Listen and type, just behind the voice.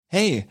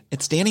Hey,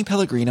 it's Danny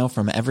Pellegrino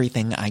from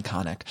Everything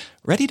Iconic.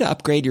 Ready to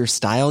upgrade your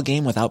style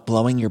game without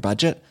blowing your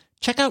budget?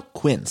 Check out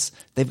Quince.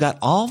 They've got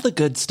all the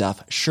good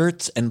stuff,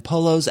 shirts and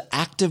polos,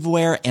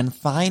 activewear, and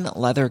fine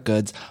leather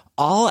goods,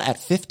 all at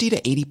 50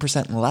 to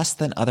 80% less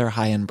than other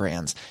high-end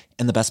brands.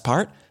 And the best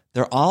part?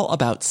 They're all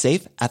about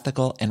safe,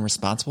 ethical, and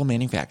responsible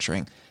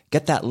manufacturing.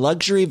 Get that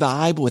luxury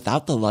vibe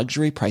without the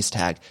luxury price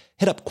tag.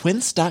 Hit up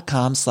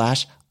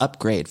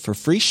quince.com/upgrade for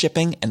free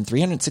shipping and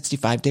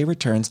 365-day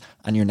returns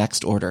on your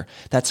next order.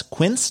 That's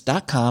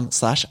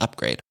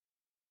quince.com/upgrade.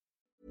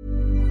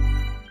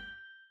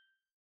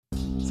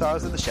 So I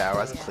was in the shower,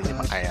 I was cleaning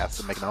my ass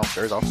and making all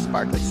sure all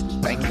sparkly,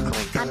 spanky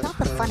clean. I'm not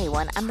the funny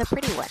one, I'm the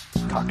pretty one.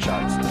 Cock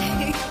shots.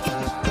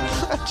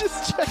 I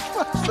just checked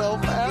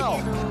myself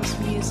out. Candles,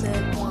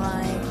 music,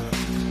 wine,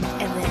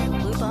 and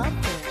then lube up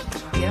and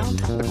get on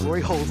top. The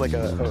glory hole's like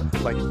a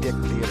dick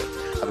theater.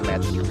 I've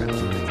imagined your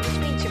friends. Which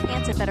means your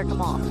pants had better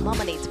come off.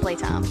 Mama needs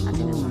playtime.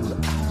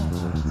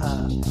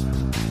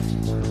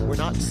 We're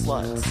not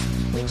sluts.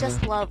 We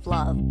just love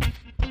love.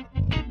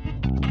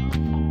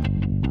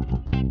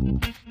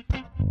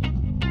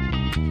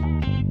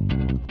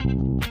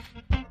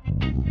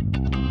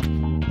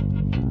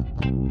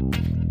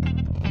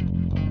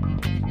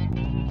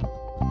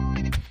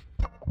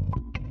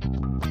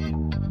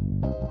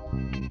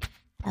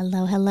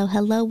 Hello, hello,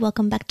 hello.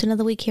 Welcome back to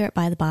another week here at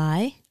By the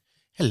By.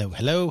 Hello,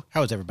 hello.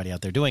 How is everybody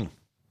out there doing?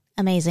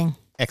 Amazing.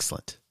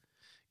 Excellent.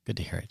 Good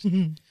to hear it.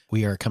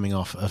 We are coming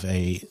off of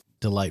a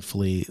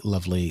delightfully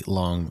lovely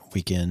long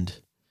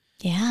weekend.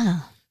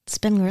 Yeah. It's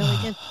been really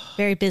good.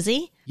 Very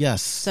busy.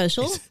 Yes.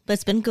 Social, but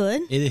it's been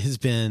good. It has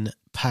been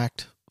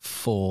packed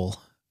full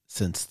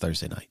since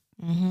Thursday night.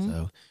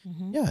 So,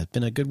 yeah, it's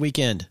been a good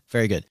weekend.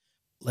 Very good.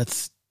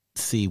 Let's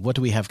see. What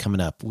do we have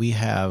coming up?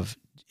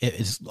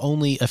 It's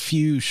only a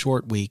few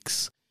short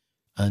weeks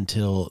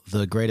until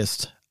the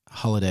greatest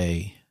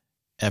holiday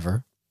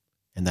ever,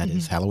 and that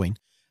is Halloween.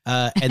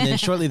 And then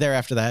shortly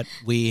thereafter that,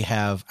 we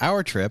have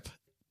our trip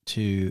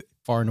to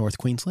far north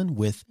Queensland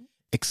with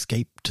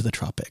Escape to the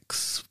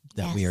Tropics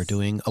that we are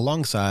doing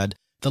alongside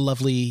the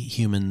lovely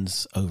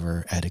humans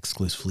over at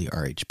Exclusively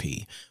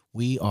RHP.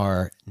 We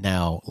are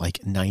now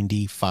like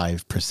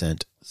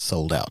 95%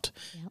 sold out.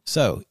 Yep.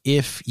 So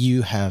if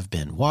you have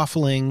been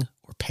waffling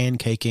or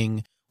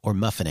pancaking or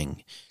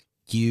muffining,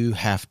 you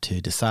have to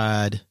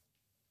decide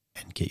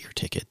and get your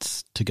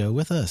tickets to go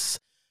with us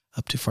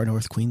up to far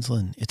north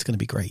Queensland. It's going to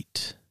be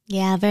great.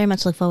 Yeah, very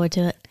much look forward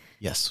to it.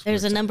 Yes.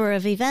 There's a number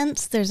of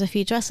events. There's a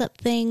few dress-up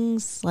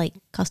things, like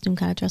costume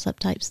kind of dress-up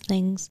types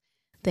things.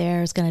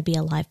 There's going to be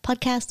a live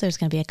podcast. There's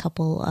going to be a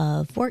couple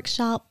of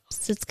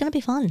workshops. It's going to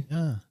be fun.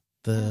 Yeah.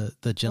 The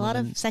gentleman, a lot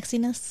of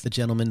sexiness. The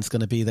gentleman's going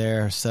to be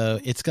there.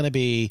 So it's going to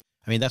be,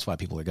 I mean, that's why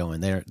people are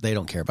going. They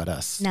don't care about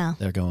us. No.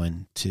 They're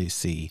going to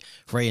see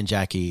Ray and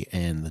Jackie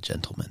and the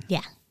gentleman.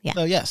 Yeah. Yeah.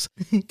 So yes,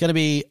 going to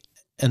be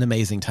an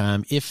amazing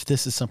time. If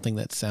this is something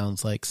that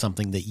sounds like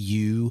something that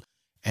you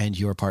and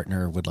your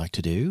partner would like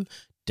to do,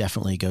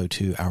 definitely go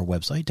to our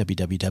website,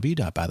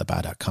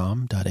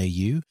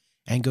 www.bytheby.com.au,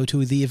 and go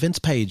to the events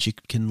page. You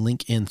can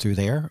link in through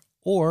there,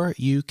 or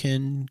you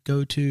can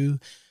go to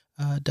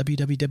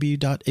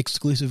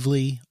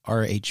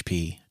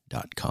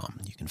www.exclusivelyrhp.com.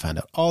 You can find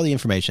out all the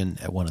information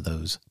at one of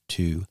those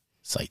two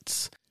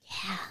sites.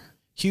 Yeah.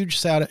 Huge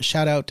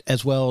shout out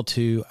as well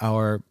to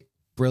our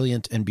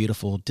brilliant and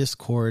beautiful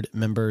Discord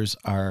members.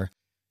 Our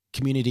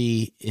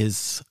community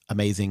is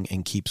amazing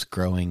and keeps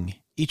growing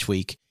each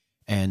week.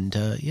 And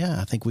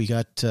I think we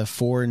got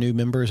 4 new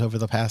members over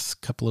the past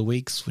couple of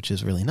weeks, which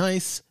is really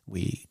nice.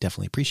 We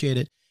definitely appreciate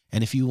it.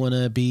 And if you want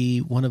to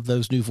be one of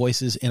those new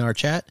voices in our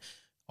chat,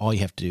 all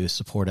you have to do is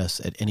support us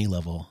at any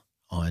level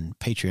on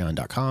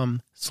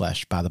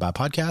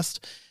patreon.com/bythebypodcast.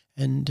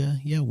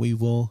 And we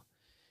will,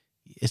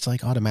 it's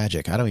like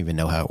automagic. I don't even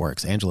know how it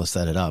works. Angela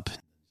set it up.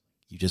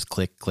 You just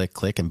click, click,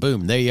 click, and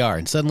boom, there you are.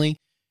 And suddenly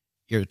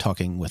you're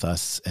talking with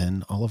us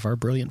and all of our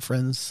brilliant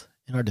friends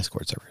in our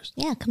Discord servers.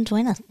 Yeah, come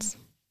join us.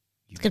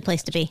 It's a good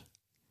place to be.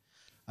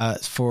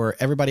 For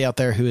everybody out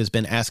there who has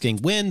been asking,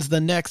 when's the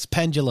next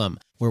pendulum?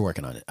 We're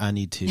working on it. I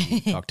need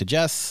to talk to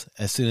Jess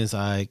as soon as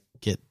I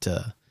get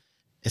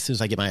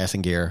my ass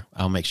in gear.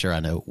 I'll make sure I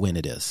know when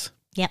it is.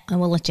 Yep,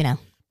 and we'll let you know.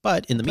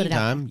 But in the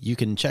meantime, you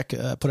can check,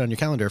 put on your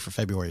calendar for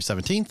February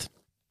 17th.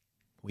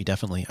 We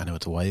definitely, I know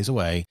it's a ways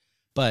away,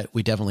 but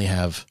we definitely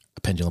have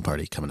a pendulum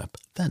party coming up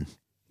then.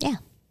 Yeah.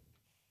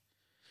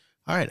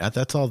 All right.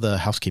 That's all the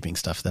housekeeping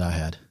stuff that I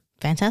had.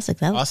 Fantastic.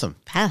 That was awesome.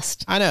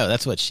 Fast. I know.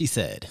 That's what she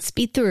said.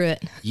 Speed through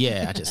it.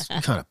 Yeah. I just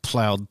kind of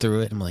plowed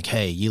through it. I'm like,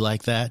 hey, you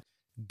like that?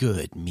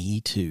 Good.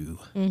 Me too.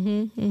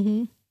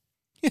 Mm-hmm.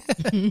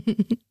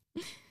 Mm-hmm.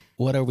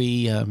 What are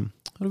we going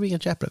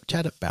to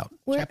chat about?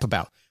 What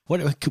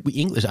could we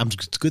English?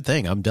 It's a good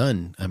thing. I'm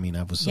done. I mean,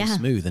 I was so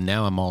smooth and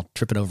now I'm all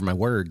tripping over my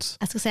words.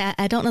 I was going to say,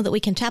 I don't know that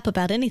we can chap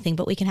about anything,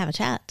 but we can have a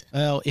chat.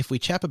 Well, if we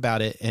chap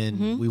about it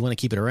and we want to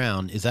keep it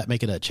around, is that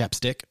making a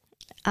chapstick?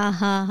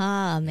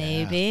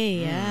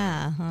 Maybe.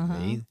 Yeah.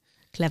 See?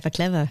 Clever.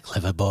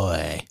 Clever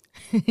boy.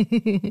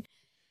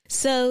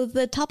 So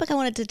the topic I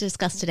wanted to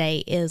discuss today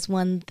is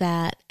one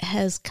that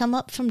has come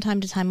up from time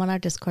to time on our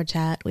Discord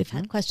chat. We've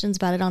had questions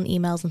about it on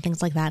emails and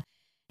things like that.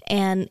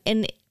 And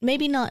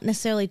maybe not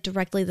necessarily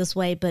directly this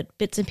way, but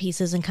bits and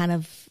pieces and kind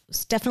of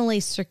definitely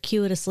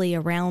circuitously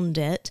around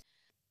it.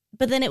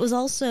 But then it was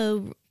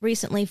also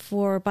recently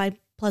for Bi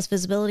Plus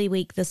Visibility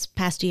Week this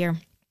past year.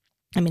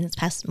 I mean, this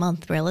past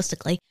month,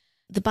 realistically.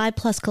 The Bi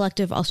Plus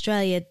Collective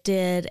Australia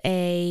did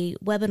a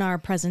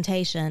webinar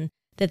presentation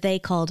that they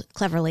called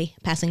cleverly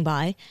Passing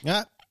Bi.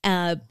 Yeah.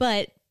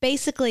 But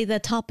basically the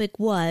topic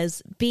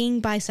was being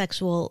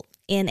bisexual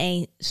in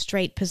a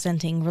straight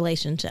presenting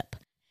relationship.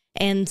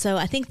 And so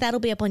I think that'll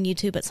be up on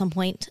YouTube at some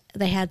point.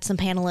 They had some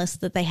panelists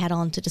that they had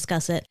on to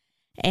discuss it.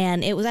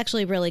 And it was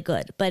actually really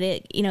good. But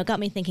it, got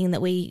me thinking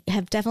that we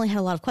have definitely had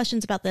a lot of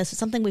questions about this. It's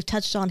something we've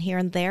touched on here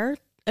and there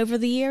over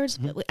the years,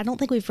 but I don't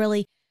think we've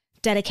really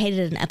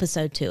dedicated an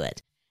episode to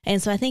it. And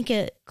so I think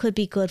it could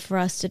be good for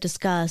us to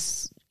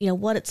discuss,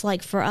 what it's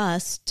like for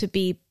us to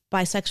be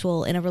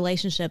bisexual in a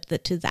relationship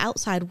that to the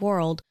outside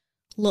world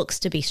looks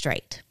to be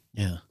straight.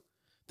 Yeah,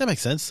 that makes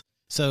sense.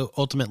 So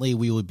ultimately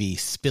we would be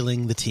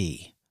spilling the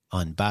tea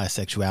on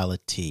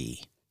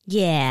bisexuality.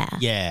 Yeah.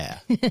 Yeah.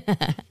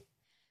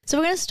 So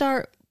we're going to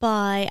start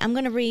by, I'm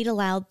going to read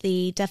aloud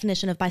the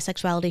definition of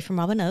bisexuality from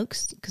Robin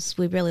Oakes, because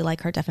we really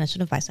like her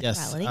definition of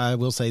bisexuality. Yes, I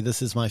will say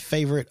this is my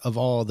favorite of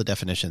all the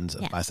definitions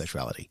of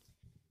bisexuality.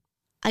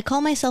 I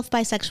call myself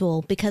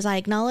bisexual because I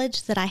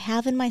acknowledge that I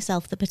have in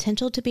myself the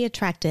potential to be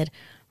attracted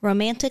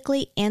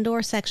romantically and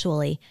or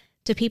sexually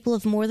to people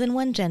of more than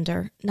one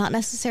gender, not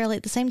necessarily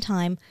at the same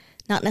time,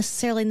 not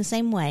necessarily in the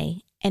same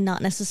way, and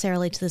not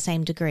necessarily to the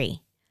same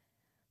degree.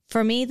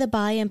 For me, the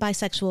bi and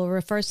bisexual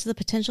refers to the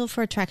potential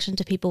for attraction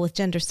to people with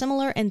gender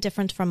similar and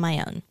different from my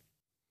own.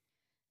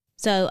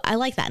 So I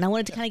like that. And I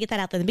wanted to kind of get that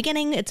out there in the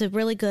beginning. It's a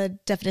really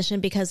good definition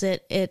because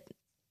it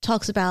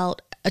talks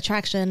about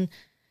attraction,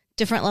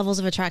 different levels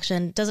of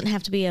attraction. Doesn't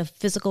have to be a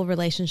physical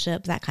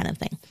relationship, that kind of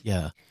thing.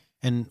 Yeah.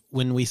 And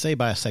when we say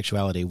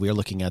bisexuality, we're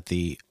looking at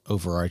the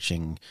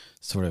overarching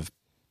sort of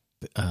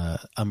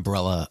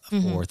umbrella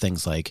for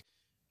things like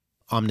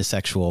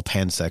omnisexual,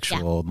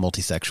 pansexual,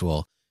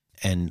 multisexual,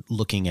 and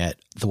looking at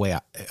the way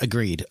I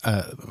agreed.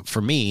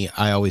 For me,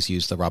 I always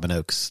use the Robin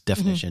Oakes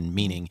definition,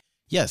 meaning,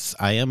 yes,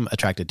 I am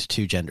attracted to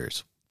two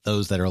genders,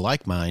 those that are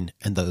like mine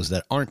and those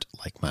that aren't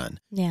like mine.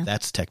 Yeah.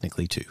 That's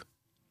technically two.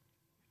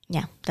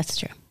 Yeah, that's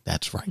true.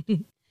 That's right.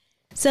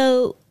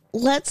 So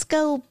let's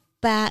go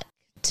back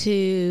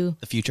to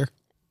The future?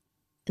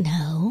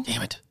 No.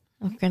 Damn it.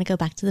 We're going to go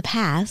back to the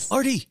past.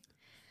 Artie!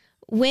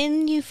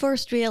 When you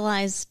first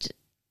realized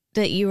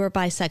that you were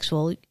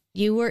bisexual,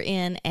 you were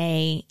in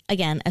a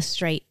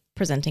straight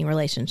presenting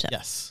relationship.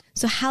 Yes.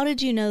 So how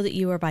did you know that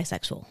you were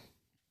bisexual?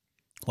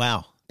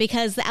 Wow.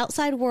 Because the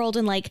outside world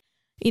and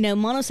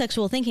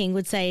monosexual thinking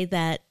would say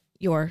that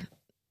you're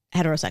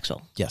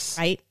heterosexual. Yes.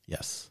 Right?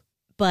 Yes.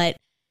 But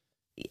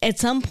at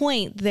some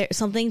point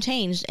something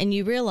changed and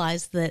you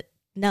realized that,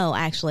 no,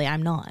 actually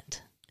I'm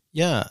not.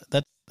 Yeah,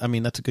 that's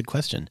a good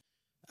question.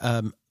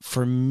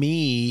 For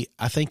me,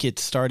 I think it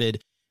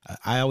started,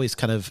 I always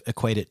kind of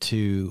equate it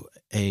to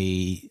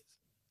a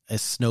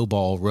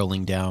snowball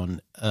rolling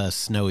down a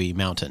snowy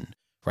mountain,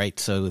 right?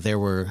 So there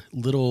were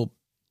little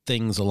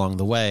things along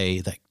the way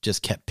that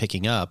just kept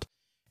picking up.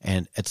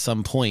 And at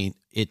some point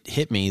it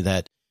hit me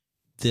that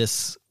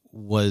this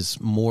was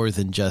more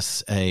than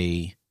just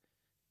a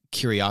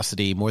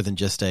curiosity, more than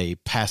just a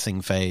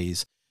passing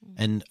phase.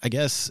 And I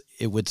guess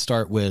it would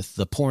start with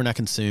the porn I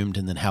consumed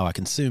and then how I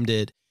consumed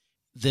it.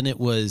 Then it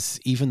was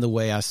even the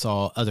way I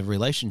saw other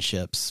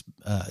relationships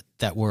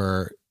that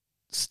were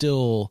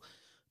still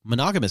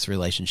monogamous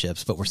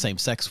relationships, but were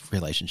same-sex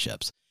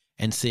relationships,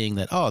 and seeing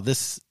that,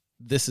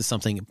 this is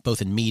something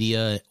both in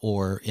media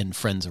or in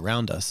friends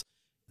around us,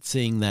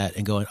 seeing that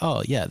and going,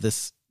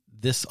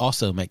 this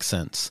also makes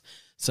sense.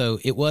 So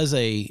it was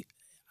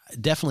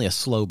definitely a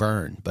slow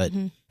burn, but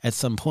at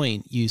some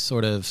point you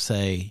sort of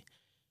say,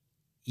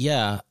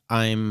 yeah,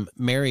 I'm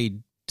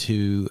married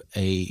to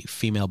a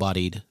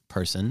female-bodied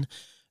person,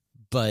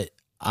 but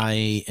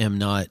I am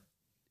not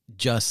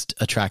just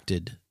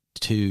attracted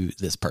to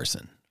this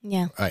person.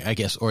 Yeah. I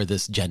guess, or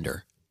this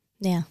gender.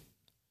 Yeah.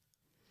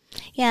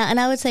 Yeah, and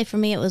I would say for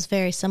me it was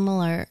very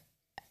similar.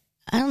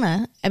 I don't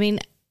know. I mean,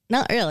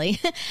 not really.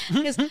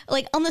 Because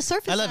on the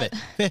surface... I love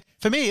it.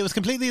 For me, it was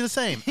completely the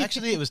same.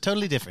 Actually, it was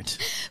totally different.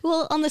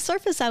 Well, on the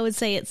surface, I would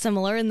say it's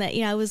similar in that,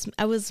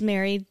 I was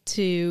married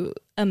to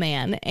a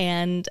man,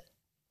 and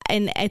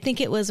I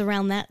think it was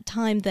around that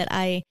time that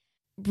I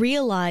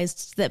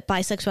realized that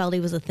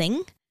bisexuality was a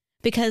thing,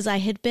 because I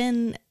had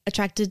been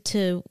attracted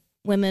to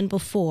women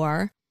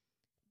before,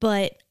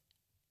 but,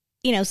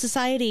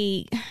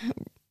 society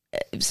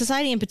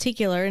in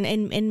particular, and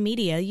in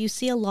media, you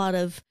see a lot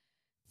of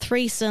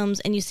threesomes,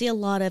 and you see a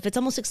lot of, it's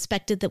almost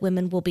expected that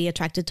women will be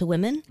attracted to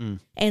women.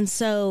 And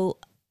so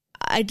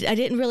I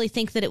didn't really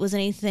think that it was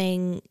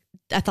anything.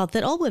 I thought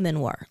that all women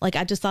were.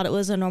 I just thought it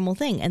was a normal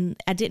thing. And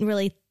I didn't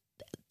really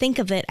think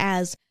of it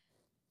as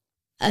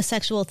a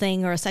sexual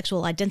thing or a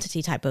sexual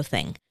identity type of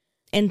thing.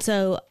 And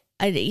so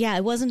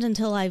it wasn't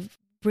until I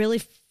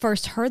really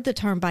first heard the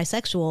term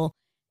bisexual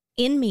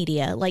in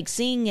media, like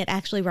seeing it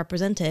actually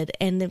represented,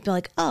 and it'd be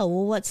like, oh,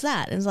 well, what's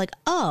that? And it's like,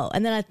 oh,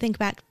 and then I think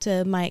back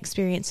to my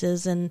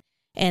experiences and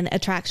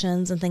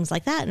attractions and things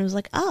like that, and it was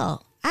like, oh,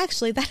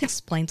 actually, that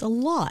explains a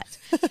lot.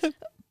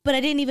 But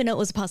I didn't even know it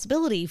was a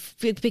possibility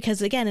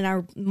because, again, in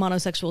our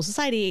monosexual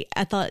society,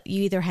 I thought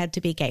you either had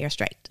to be gay or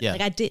straight. Yeah.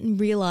 Like I didn't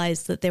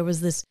realize that there was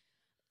this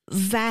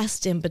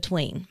vast in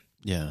between.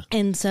 Yeah.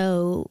 And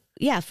so,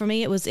 yeah, for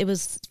me, it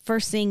was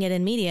first seeing it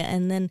in media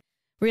and then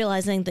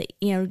realizing that,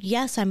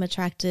 yes, I'm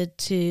attracted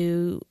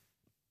to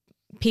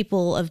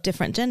people of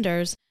different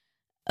genders,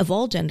 of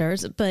all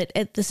genders, but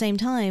at the same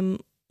time,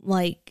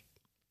 like,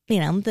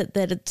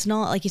 that it's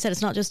not, like you said,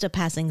 it's not just a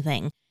passing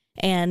thing.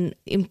 And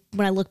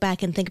when I look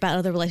back and think about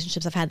other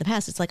relationships I've had in the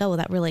past, it's like, oh, well,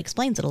 that really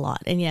explains it a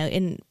lot. And,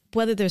 in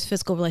whether there's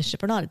physical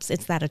relationship or not,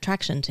 it's that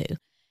attraction too.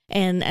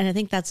 And I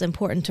think that's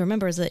important to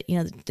remember is that,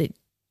 that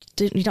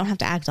you don't have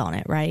to act on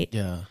it. Right.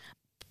 Yeah.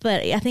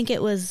 But I think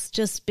it was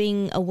just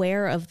being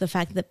aware of the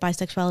fact that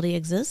bisexuality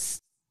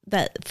exists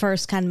that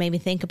first kind of made me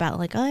think about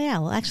like, oh yeah,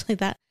 well, actually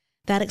that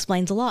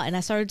explains a lot. And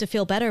I started to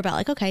feel better about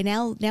like, okay,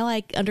 now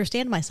I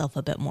understand myself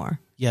a bit more.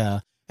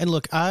 Yeah. And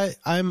look,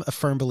 I'm a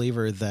firm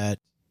believer that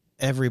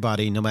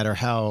everybody, no matter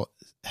how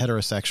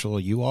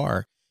heterosexual you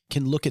are,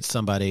 can look at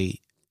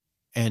somebody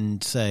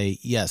and say,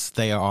 yes,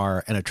 they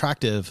are an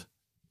attractive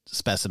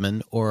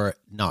specimen or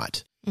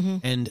not. Mm-hmm.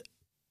 And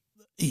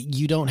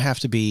you don't have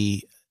to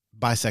be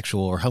bisexual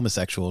or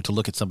homosexual to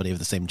look at somebody of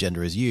the same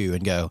gender as you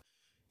and go,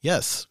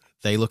 yes,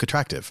 they look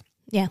attractive.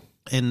 Yeah.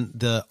 And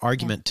the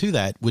argument to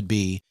that would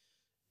be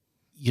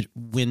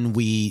when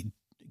we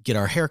get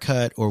our hair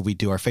cut or we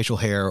do our facial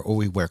hair or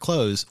we wear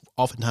clothes,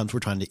 oftentimes we're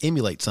trying to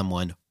emulate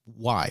someone.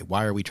 Why?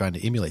 Why are we trying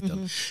to emulate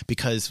them?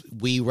 Because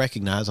we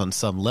recognize on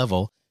some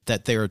level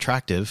that they're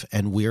attractive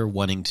and we're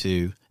wanting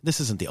to, this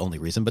isn't the only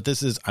reason, but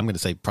this is, I'm going to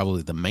say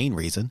probably the main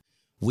reason.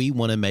 We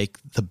want to make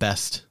the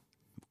best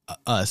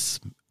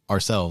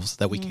ourselves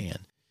that we can.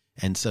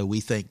 And so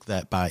we think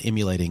that by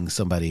emulating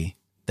somebody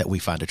that we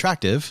find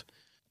attractive,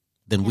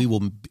 then we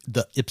will,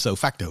 the ipso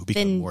facto,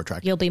 become more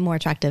attractive. You'll be more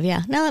attractive.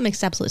 Yeah. No, that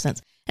makes absolute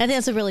sense. And I think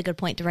that's a really good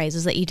point to raise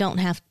is that you don't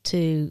have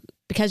to,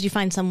 because you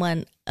find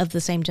someone of the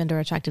same gender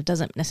attractive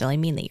doesn't necessarily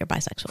mean that you're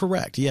bisexual.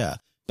 Correct. Yeah.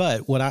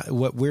 But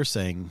what we're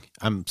saying,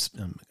 I'm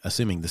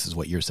assuming this is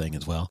what you're saying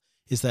as well,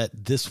 is that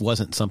this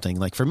wasn't something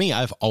like, for me,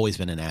 I've always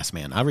been an ass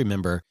man. I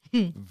remember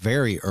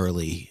very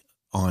early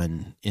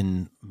on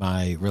in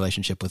my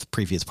relationship with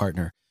previous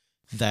partner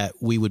that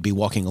we would be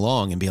walking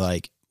along and be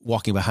like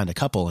walking behind a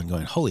couple and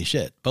going, holy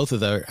shit, both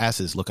of their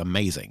asses look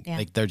amazing. Yeah.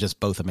 Like they're just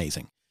both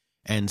amazing.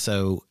 And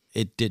so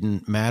it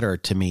didn't matter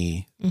to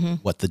me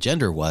what the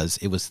gender was.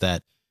 It was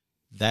that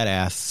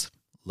ass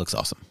looks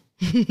awesome.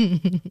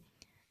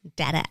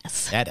 Dad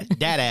ass. Dad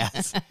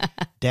ass.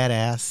 Dad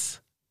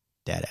ass.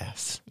 Dad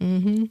ass.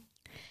 Mm-hmm.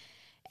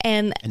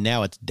 And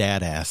now it's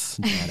dad ass.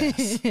 Dad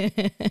ass.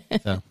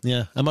 So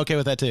yeah, I'm okay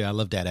with that too. I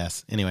love dad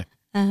ass. Anyway.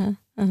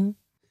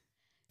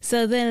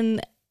 So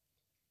then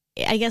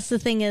I guess the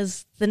thing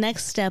is, the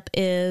next step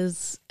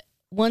is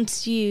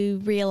once you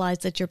realize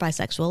that you're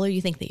bisexual or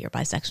you think that you're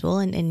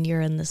bisexual and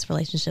you're in this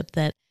relationship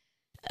that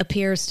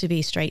appears to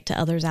be straight to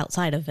others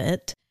outside of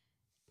it,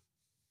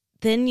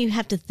 then you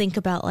have to think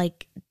about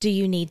like, do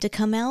you need to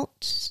come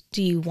out?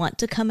 Do you want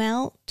to come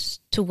out?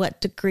 To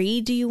what degree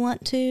do you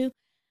want to?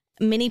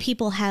 Many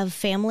people have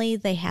family,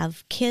 they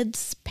have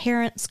kids,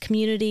 parents,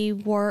 community,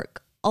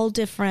 work, all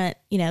different,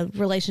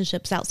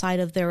 relationships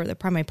outside of their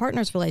primary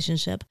partner's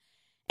relationship.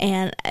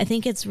 And I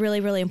think it's really,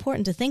 really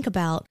important to think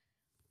about,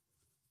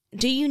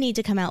 do you need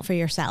to come out for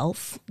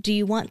yourself? Do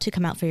you want to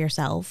come out for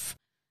yourself?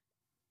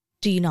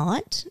 Do you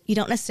not? You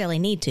don't necessarily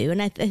need to.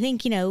 And I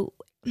think,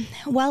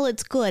 while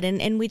it's good,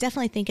 and we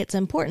definitely think it's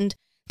important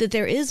that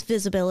there is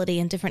visibility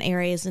in different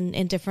areas and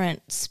in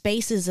different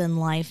spaces in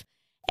life,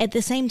 at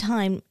the same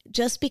time,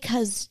 just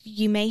because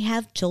you may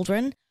have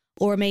children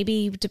or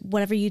maybe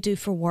whatever you do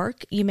for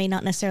work, you may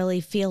not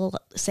necessarily feel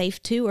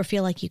safe to or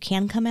feel like you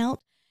can come out.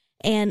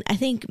 And I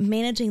think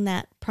managing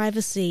that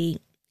privacy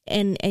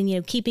and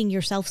keeping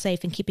yourself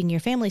safe and keeping your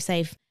family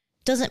safe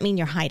doesn't mean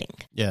you're hiding.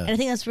 Yeah. And I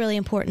think that's really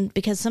important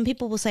because some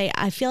people will say,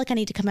 I feel like I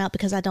need to come out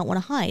because I don't want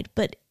to hide.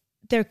 But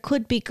there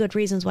could be good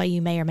reasons why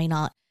you may or may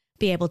not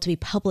be able to be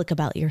public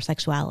about your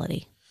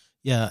sexuality.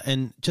 Yeah.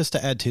 And just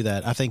to add to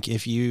that, I think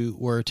if you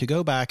were to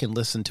go back and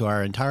listen to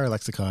our entire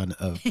lexicon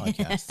of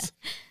podcasts,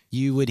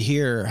 you would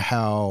hear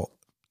how,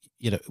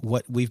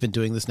 what we've been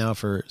doing this now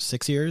for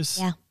 6 years.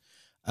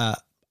 Yeah.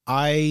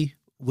 I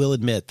will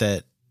admit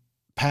that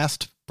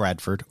past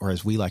Bradford, or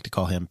as we like to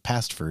call him,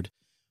 Pastford,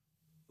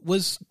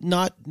 was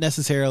not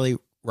necessarily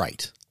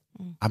right.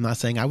 I'm not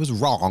saying I was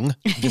wrong.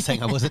 I'm just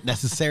saying I wasn't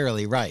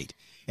necessarily right.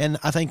 And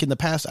I think in the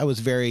past, I was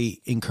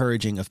very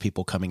encouraging of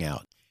people coming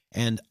out.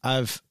 And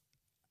as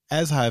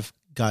I've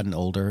gotten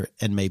older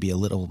and maybe a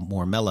little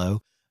more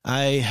mellow,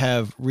 I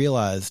have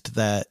realized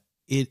that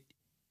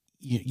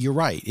you're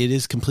right. It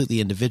is completely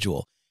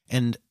individual.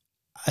 And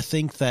I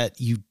think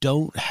that you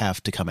don't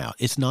have to come out.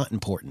 It's not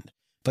important.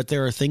 But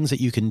there are things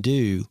that you can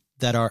do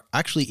that are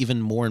actually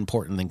even more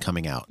important than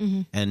coming out.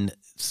 Mm-hmm. And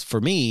for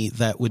me,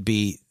 that would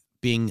be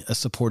being a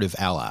supportive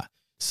ally.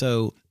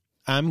 So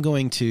I'm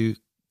going to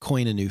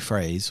coin a new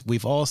phrase.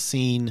 We've all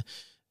seen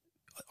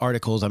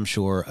articles, I'm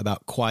sure,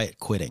 about quiet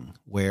quitting,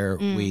 where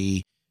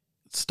we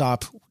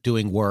stop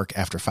doing work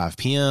after 5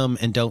 p.m.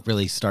 and don't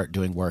really start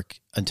doing work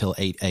until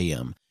 8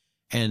 a.m.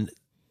 And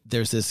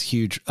there's this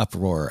huge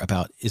uproar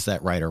about, is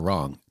that right or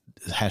wrong?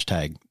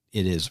 Hashtag,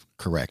 it is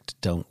correct.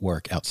 Don't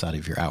work outside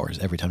of your hours.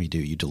 Every time you do,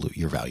 you dilute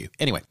your value.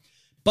 Anyway,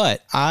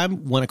 but I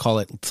want to call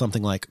it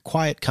something like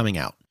quiet coming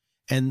out.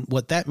 And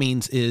what that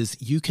means is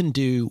you can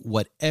do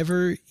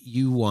whatever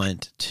you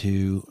want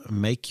to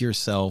make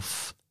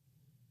yourself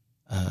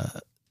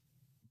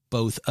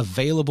both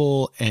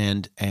available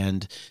and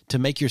to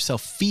make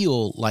yourself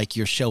feel like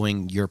you're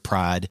showing your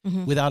pride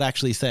without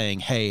actually saying,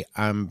 hey,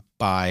 I'm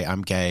bi,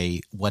 I'm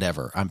gay,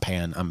 whatever, I'm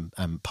pan,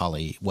 I'm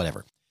poly,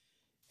 whatever.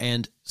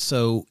 And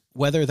so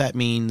whether that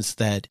means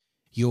that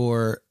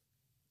your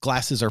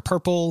glasses are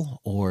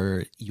purple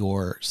or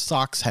your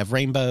socks have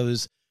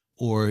rainbows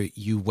or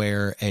you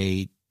wear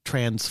a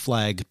trans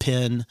flag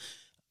pin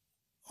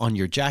on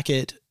your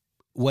jacket,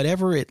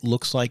 whatever it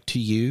looks like to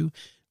you,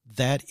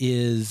 that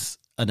is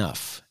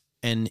enough.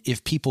 And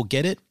if people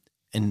get it,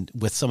 and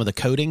with some of the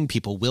coding,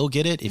 people will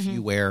get it. If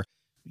you wear,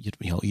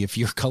 if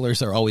your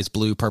colors are always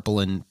blue, purple,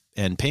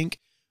 and pink,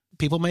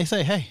 people may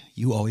say, hey,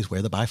 you always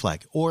wear the bi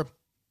flag, or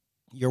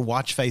your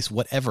watch face,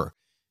 whatever.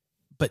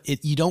 But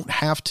you don't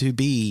have to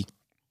be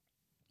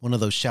one of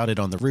those shouted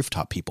on the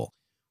rooftop people.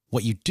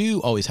 What you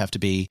do always have to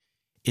be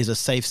is a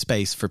safe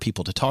space for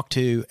people to talk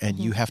to. And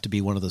you have to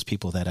be one of those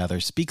people that either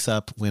speaks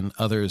up when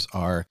others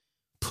are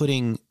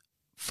putting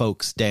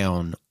folks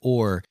down,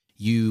 or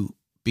you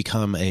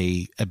become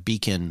a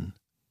beacon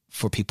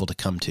for people to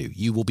come to.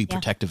 You will be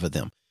protective of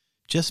them.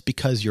 Just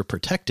because you're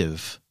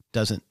protective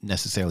doesn't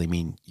necessarily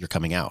mean you're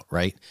coming out,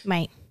 right?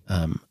 Right.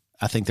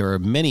 I think there are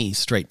many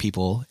straight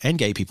people and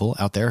gay people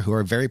out there who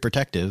are very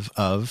protective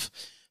of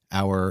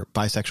our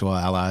bisexual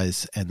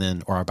allies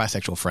or our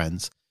bisexual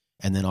friends,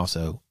 and then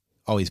also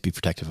always be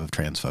protective of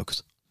trans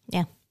folks.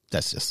 Yeah.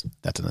 That's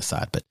an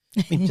aside, but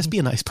I mean, just be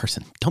a nice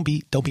person. Don't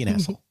be an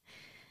asshole.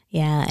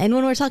 Yeah. And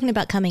when we're talking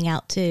about coming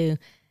out too,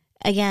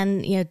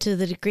 again, to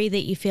the degree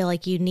that you feel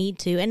like you need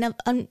to, and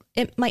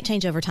it might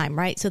change over time,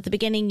 right? So at the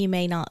beginning, you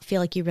may not feel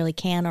like you really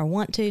can or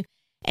want to.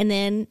 And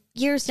then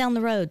years down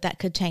the road, that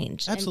could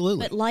change.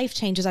 Absolutely. But life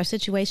changes, our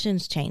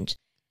situations change.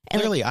 And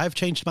clearly, I've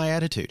changed my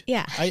attitude.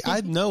 Yeah.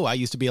 I know I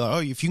used to be like,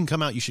 oh, if you can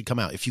come out, you should come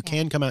out. If you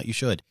can come out, you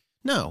should.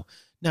 No.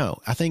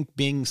 I think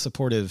being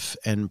supportive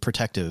and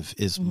protective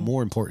is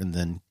more important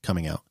than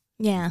coming out.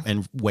 Yeah.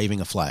 And waving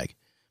a flag.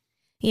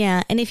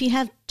 Yeah. And if you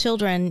have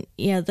children,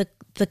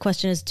 the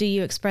question is, do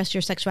you express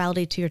your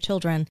sexuality to your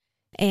children?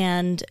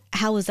 And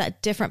how is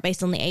that different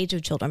based on the age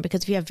of children?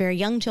 Because if you have very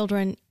young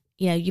children,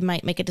 you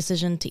might make a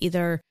decision to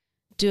either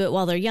do it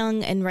while they're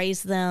young and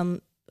raise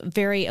them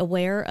very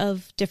aware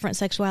of different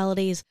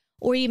sexualities,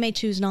 or you may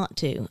choose not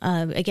to,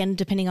 again,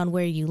 depending on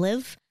where you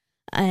live.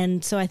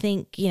 And so I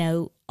think,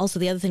 also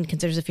the other thing to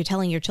consider is if you're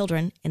telling your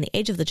children and the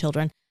age of the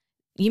children,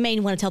 you may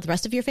want to tell the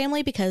rest of your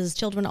family because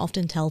children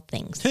often tell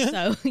things.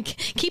 So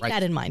keep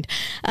that in mind.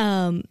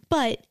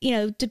 But,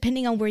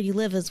 depending on where you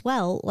live as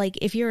well, like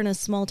if you're in a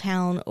small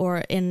town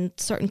or in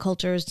certain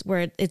cultures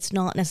where it's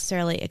not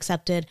necessarily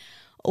accepted,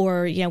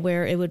 or,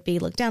 where it would be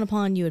looked down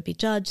upon, you would be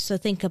judged. So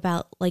think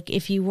about, like,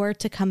 if you were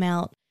to come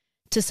out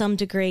to some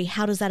degree,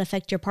 how does that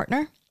affect your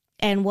partner?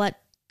 And what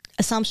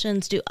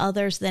assumptions do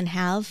others then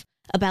have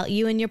about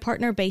you and your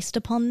partner based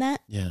upon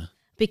that? Yeah.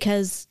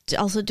 Because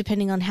also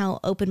depending on how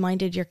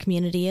open-minded your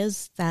community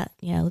is, that,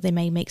 they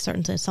may make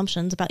certain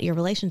assumptions about your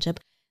relationship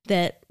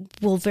that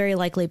will very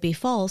likely be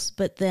false.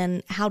 But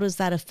then how does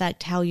that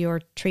affect how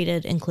you're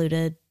treated,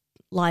 included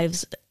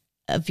lives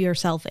of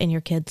yourself and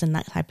your kids and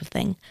that type of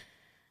thing?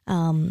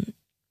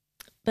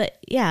 But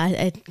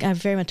yeah, I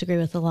very much agree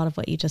with a lot of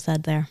what you just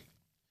said there.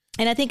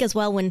 And I think as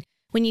well, when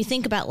you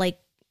think about, like,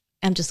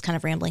 I'm just kind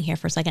of rambling here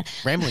for a second.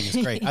 Rambling is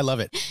great. I love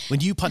it. When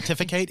you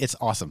pontificate, it's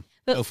awesome.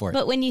 Go for it.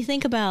 But when you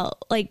think about,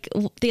 like,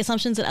 the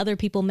assumptions that other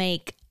people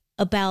make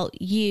about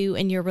you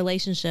and your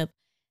relationship,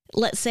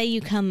 let's say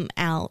you come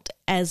out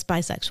as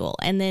bisexual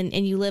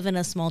and you live in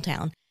a small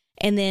town,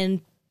 and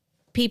then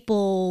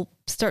people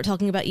start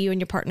talking about you and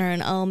your partner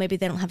and, oh, maybe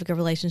they don't have a good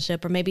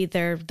relationship, or maybe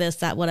they're this,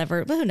 that,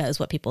 whatever, but who knows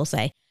what people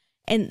say.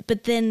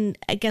 But then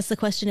I guess the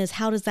question is,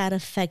 how does that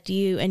affect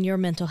you and your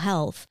mental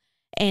health?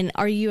 And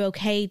are you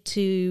okay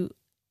to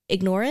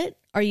ignore it?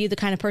 Are you the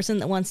kind of person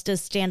that wants to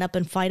stand up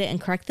and fight it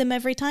and correct them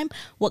every time?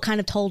 What kind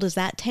of toll does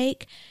that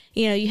take?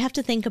 You have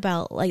to think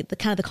about, like, the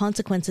kind of the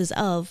consequences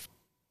of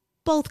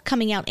both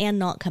coming out and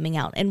not coming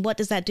out. And what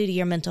does that do to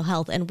your mental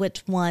health? And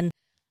which path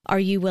are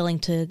you willing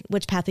to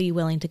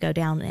go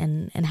down,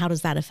 and how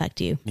does that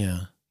affect you?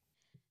 Yeah.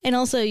 And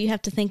also you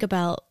have to think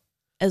about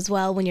as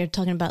well, when you're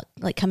talking about,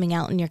 like, coming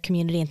out in your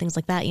community and things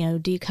like that,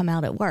 do you come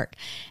out at work?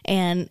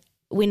 And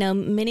we know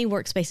many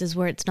workspaces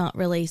where it's not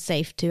really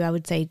safe to, I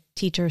would say,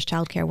 teachers,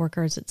 childcare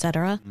workers, et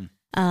cetera.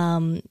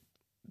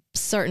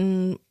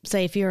 certain,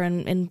 say if you're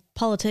in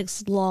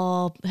politics,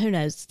 law, who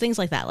knows, things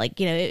like that. Like,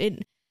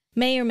 it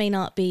may or may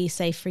not be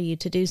safe for you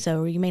to do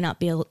so, or you may not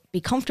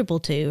be comfortable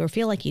to, or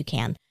feel like you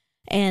can.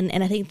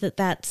 And I think that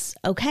that's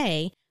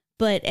okay.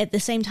 But at the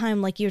same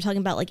time, like you were talking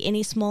about, like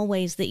any small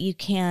ways that you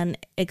can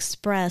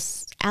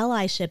express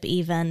allyship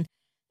even,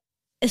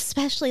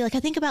 especially like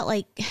I think about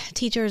like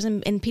teachers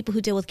and people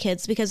who deal with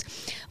kids, because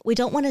we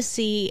don't want to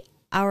see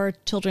our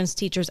children's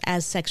teachers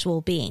as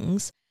sexual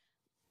beings.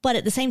 But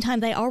at the same time,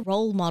 they are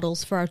role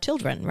models for our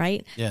children,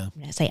 right? Yeah.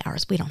 I say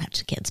ours, we don't have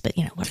kids, but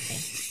what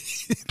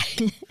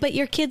I mean. But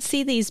your kids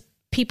see these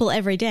people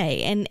every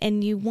day,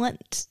 and you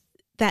want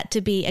that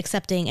to be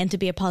accepting and to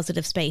be a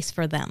positive space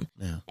for them.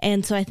 Yeah.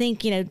 And so I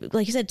think,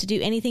 like you said, to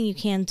do anything you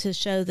can to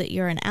show that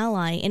you're an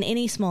ally in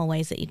any small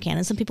ways that you can.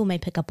 And some people may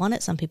pick up on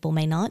it, some people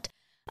may not.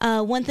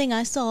 One thing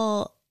I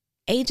saw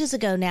ages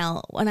ago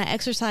now when I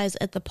exercise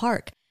at the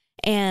park,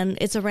 and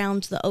it's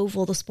around the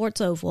oval, the sports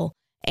oval,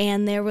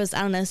 and there was,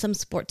 I don't know, some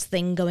sports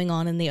thing going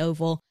on in the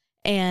oval,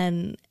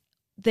 and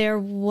there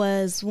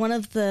was one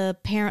of the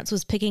parents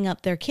was picking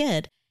up their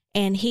kid,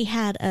 and he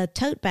had a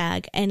tote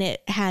bag and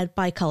it had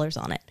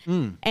bicolors on it.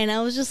 And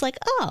I was just like,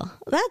 oh,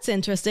 that's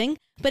interesting.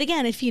 But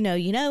again, if you know,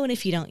 and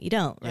if you don't, you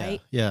don't,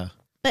 right? Yeah.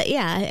 But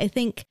yeah, I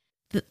think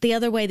the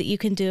other way that you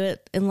can do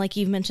it, and like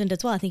you've mentioned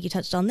as well, I think you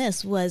touched on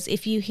this, was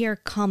if you hear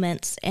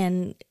comments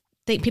and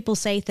people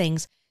say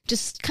things,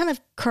 just kind of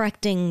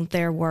correcting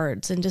their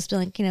words and just be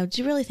like, did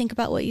you really think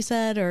about what you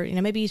said? Or,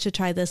 maybe you should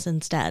try this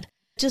instead.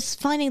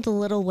 Just finding the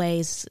little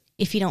ways,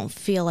 if you don't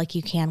feel like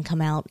you can come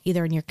out,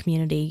 either in your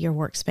community, your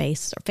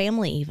workspace, or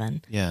family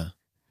even. Yeah.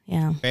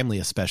 Yeah. Family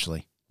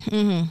especially.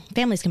 Mm-hmm.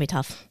 Families can be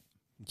tough.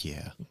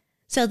 Yeah.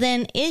 So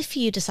then if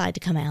you decide to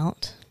come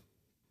out,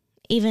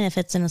 even if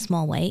it's in a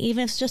small way,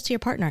 even if it's just to your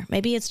partner,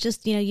 maybe it's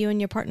just, you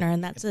and your partner,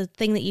 and that's a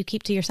thing that you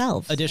keep to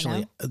yourself.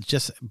 Additionally,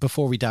 just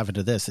before we dive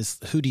into this, is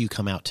who do you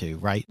come out to,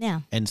 right?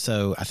 Yeah. And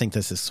so I think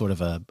this is sort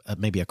of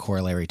maybe a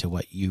corollary to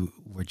what you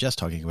were just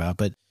talking about,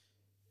 but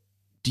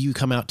do you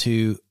come out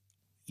to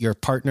your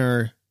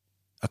partner,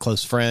 a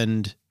close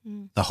friend,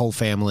 the whole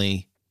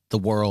family, the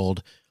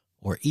world,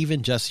 or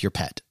even just your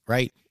pet,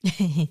 right?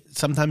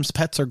 Sometimes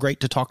pets are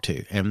great to talk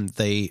to, and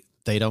they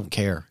don't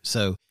care.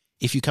 So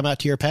if you come out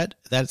to your pet,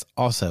 that's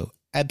also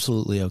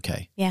absolutely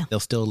okay. Yeah. They'll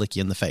still lick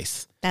you in the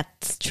face.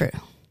 That's true.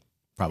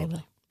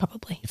 Probably.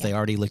 If yeah. they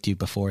already licked you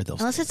before, they'll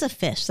Unless it's a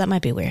fish. That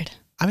might be weird.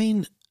 I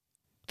mean,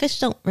 fish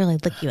don't really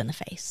lick you in the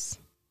face.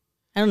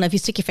 I don't know if you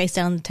stick your face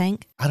down in the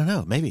tank. I don't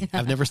know. Maybe.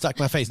 I've never stuck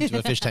my face into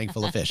a fish tank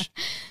full of fish.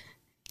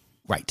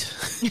 Right.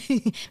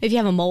 If you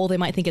have a mole, they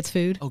might think it's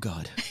food. Oh,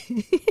 God.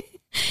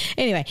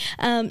 Anyway,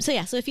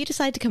 so if you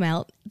decide to come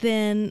out,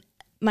 then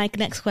my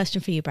next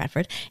question for you,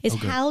 Bradford, is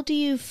how do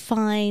you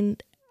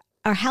find,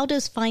 or how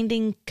does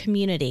finding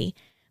community,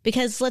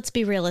 because let's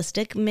be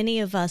realistic, many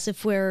of us,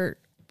 if we're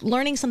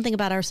learning something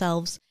about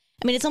ourselves,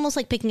 I mean, it's almost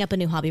like picking up a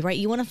new hobby, right?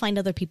 You want to find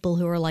other people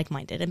who are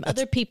like-minded and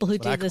other people who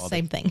do the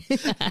same thing.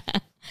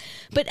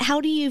 But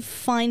how do you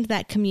find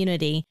that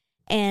community,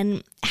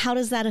 and how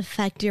does that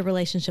affect your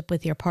relationship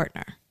with your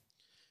partner?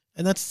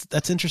 And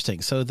that's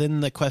interesting. So then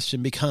the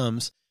question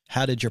becomes,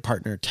 how did your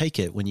partner take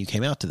it when you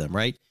came out to them,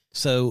 right?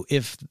 So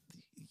if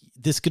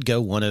this could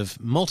go one of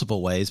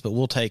multiple ways, but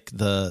we'll take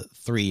the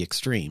three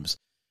extremes,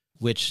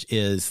 which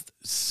is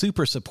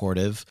super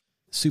supportive,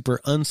 super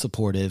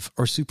unsupportive,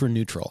 or super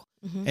neutral.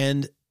 Mm-hmm.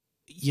 And,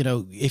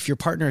 if your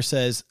partner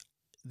says,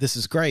 this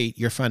is great,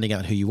 you're finding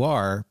out who you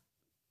are,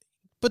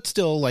 but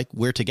still like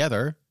we're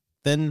together,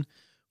 then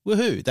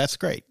woohoo, that's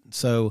great.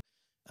 So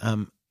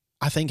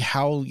I think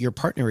how your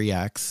partner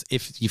reacts,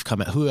 if you've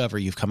come out, whoever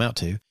you've come out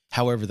to,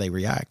 however they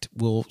react,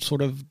 will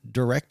sort of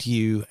direct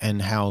you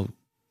and how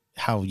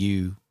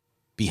you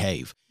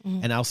behave.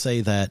 Mm-hmm. And I'll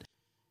say that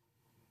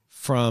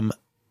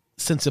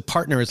since a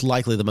partner is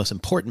likely the most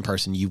important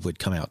person you would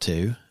come out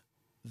to,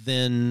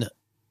 then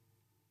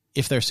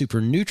if they're super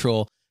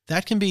neutral,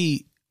 that can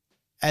be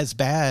as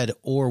bad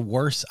or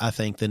worse, I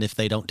think, than if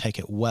they don't take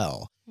it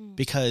well.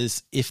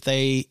 Because if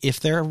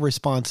their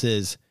response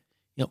is,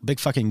 big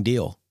fucking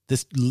deal,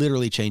 this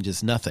literally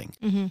changes nothing.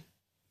 Mm-hmm.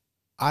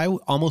 I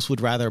almost would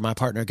rather my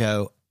partner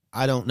go,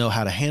 I don't know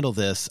how to handle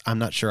this, I'm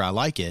not sure I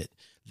like it,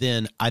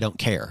 than I don't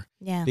care.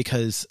 Yeah.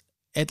 Because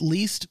at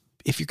least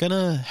if you're going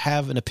to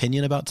have an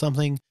opinion about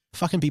something,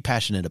 fucking be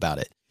passionate about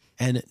it.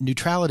 And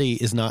neutrality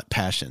is not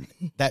passion.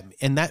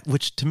 That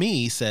which to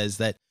me says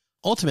that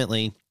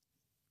ultimately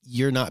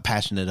you're not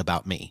passionate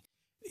about me.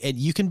 And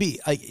you can be,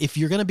 if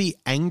you're going to be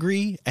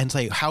angry and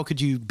say, how could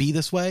you be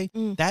this way?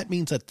 That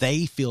means that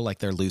they feel like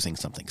they're losing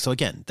something. So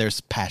again,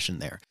 there's passion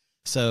there.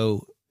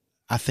 So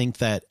I think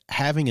that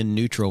having a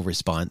neutral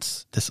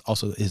response, this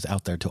also is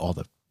out there to all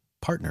the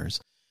partners,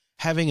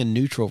 having a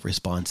neutral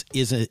response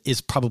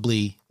is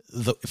probably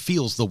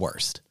feels the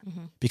worst,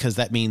 because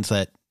that means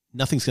that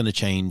nothing's going to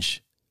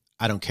change.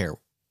 I don't care.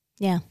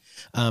 Yeah.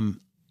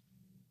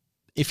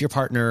 If your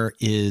partner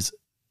is,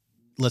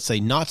 let's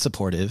say, not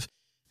supportive,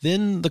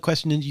 then the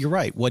question is, you're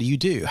right. What do you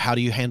do? How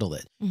do you handle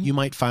it? Mm-hmm. You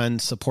might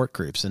find support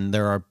groups, and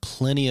there are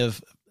plenty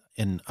of,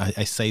 and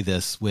I say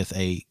this with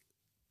a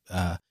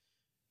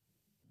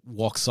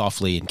walk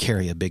softly and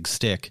carry a big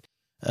stick.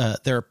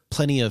 There are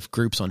plenty of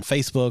groups on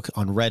Facebook,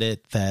 on Reddit,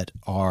 that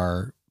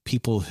are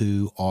people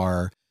who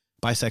are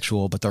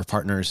bisexual, but their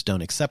partners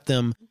don't accept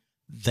them.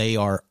 They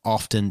are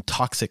often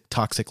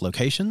toxic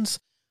locations.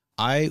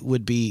 I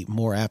would be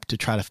more apt to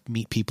try to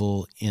meet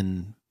people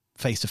in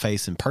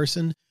face-to-face in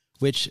person,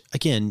 which,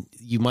 again,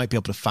 you might be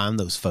able to find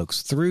those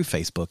folks through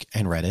Facebook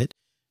and Reddit.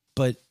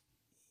 But,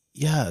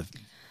 yeah.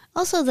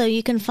 Also, though,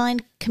 you can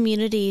find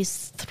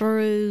communities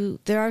through,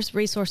 there are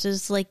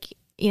resources like,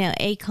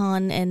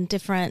 ACON and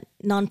different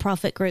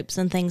nonprofit groups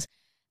and things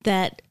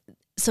that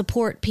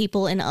support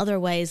people in other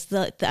ways.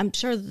 I'm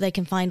sure they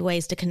can find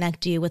ways to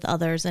connect you with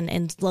others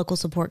and local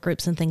support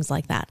groups and things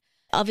like that.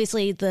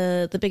 Obviously,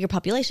 the bigger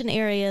population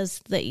areas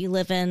that you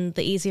live in,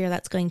 the easier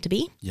that's going to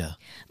be. Yeah.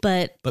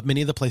 But many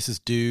of the places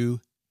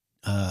do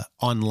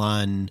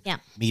online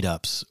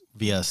meetups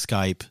via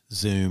Skype,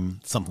 Zoom,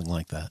 something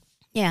like that.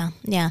 Yeah.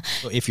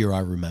 So if you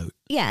are remote.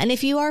 Yeah. And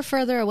if you are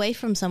further away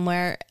from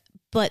somewhere,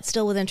 but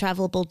still within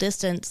travelable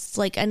distance,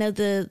 like I know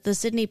the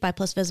Sydney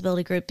BiPlus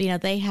Visibility Group,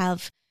 they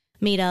have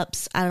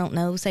meetups, I don't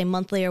know, say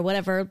monthly or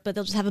whatever, but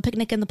they'll just have a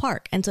picnic in the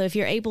park. And so if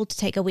you're able to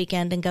take a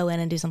weekend and go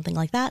in and do something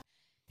like that,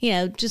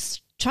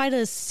 just try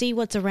to see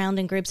what's around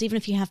in groups, even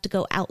if you have to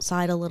go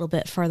outside a little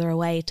bit further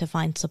away to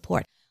find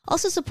support.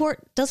 Also, support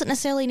doesn't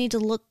necessarily need to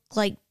look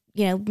like,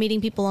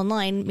 meeting people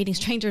online, meeting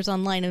strangers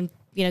online and,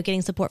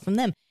 getting support from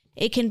them.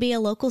 It can be a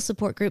local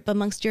support group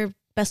amongst your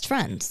best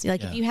friends.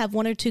 Like if you have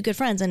one or two good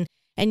friends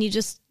and you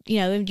just,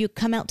 you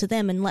come out to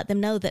them and let them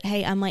know that,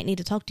 hey, I might need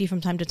to talk to you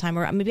from time to time,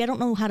 or maybe I don't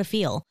know how to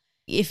feel.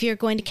 If you're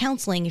going to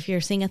counseling, if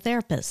you're seeing a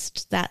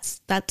therapist, that's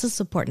a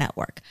support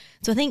network.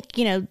 So I think,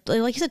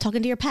 like you said,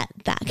 talking to your pet,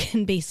 that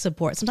can be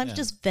support. Sometimes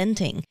just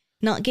venting,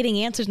 not getting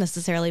answers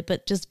necessarily,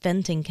 but just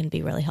venting can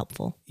be really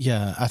helpful.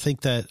 Yeah, I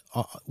think that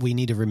we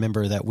need to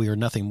remember that we are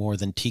nothing more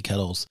than tea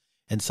kettles.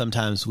 And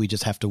sometimes we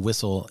just have to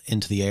whistle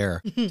into the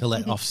air to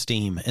let off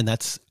steam. And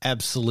that's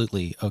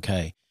absolutely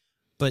okay.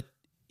 But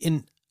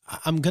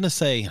I'm going to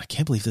say, I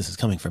can't believe this is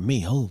coming from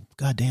me. Oh,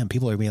 goddamn.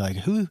 People are being like,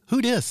 who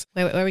dis?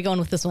 Where are we going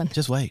with this one?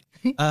 Just wait.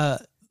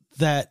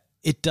 That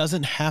it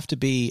doesn't have to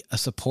be a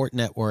support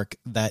network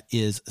that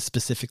is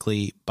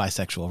specifically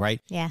bisexual,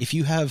 right? Yeah. If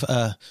you have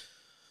a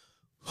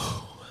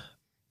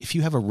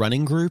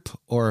running group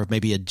or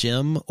maybe a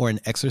gym or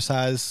an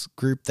exercise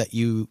group that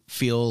you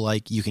feel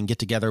like you can get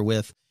together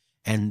with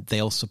and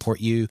they'll support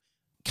you,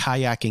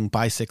 kayaking,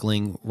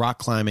 bicycling, rock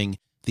climbing,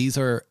 these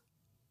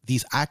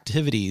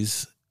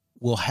activities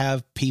will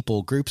have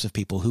groups of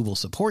people who will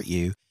support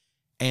you.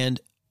 And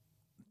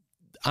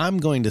I'm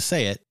going to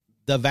say it,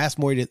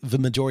 the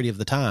majority of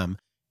the time,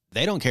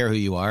 they don't care who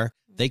you are.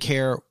 They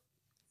care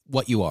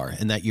what you are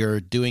and that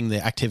you're doing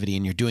the activity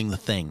and you're doing the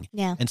thing.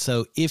 Yeah. And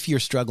so if you're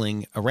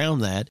struggling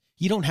around that,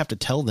 you don't have to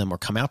tell them or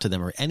come out to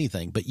them or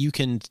anything, but you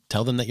can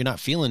tell them that you're not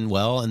feeling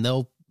well and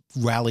they'll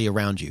rally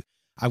around you.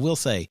 I will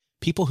say,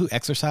 people who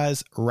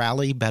exercise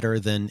rally better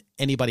than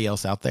anybody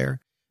else out there,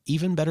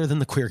 even better than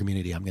the queer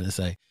community, I'm going to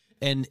say.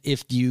 And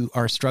if you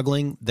are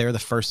struggling, they're the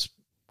first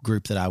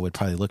group that I would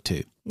probably look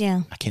to.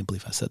 Yeah. I can't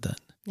believe I said that.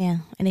 Yeah.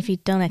 And if you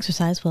don't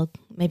exercise, well,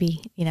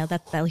 maybe,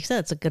 that like you said,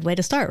 it's a good way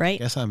to start,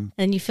 right?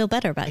 And you feel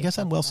better about it. I guess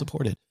I'm well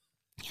supported.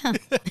 Yeah.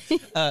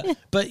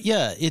 But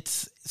yeah,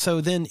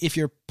 so then if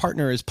your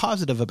partner is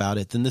positive about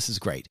it, then this is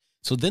great.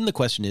 So then the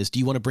question is, do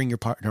you want to bring your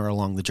partner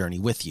along the journey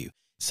with you?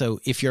 So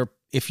if you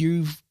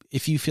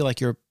feel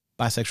like you're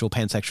bisexual,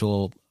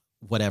 pansexual,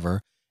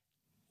 whatever,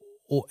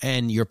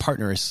 and your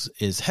partner is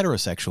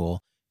heterosexual,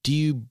 do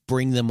you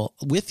bring them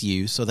with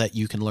you so that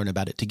you can learn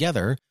about it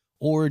together,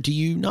 or do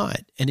you not?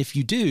 And if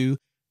you do,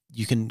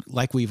 you can,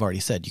 like we've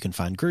already said, you can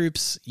find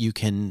groups, you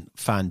can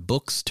find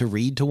books to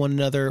read to one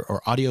another,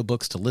 or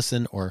audiobooks to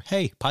listen, or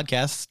hey,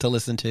 podcasts to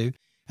listen to,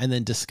 and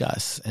then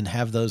discuss and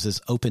have those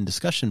as open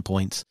discussion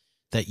points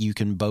that you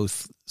can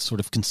both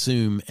sort of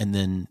consume and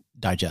then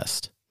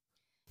digest.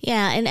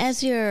 Yeah. And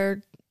as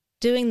you're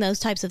doing those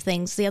types of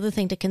things, the other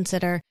thing to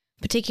consider,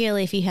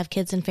 particularly if you have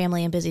kids and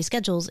family and busy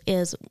schedules,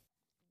 is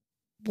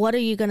what are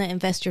you going to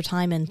invest your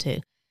time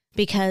into?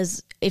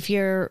 Because if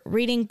you're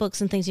reading books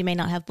and things you may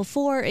not have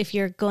before, if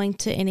you're going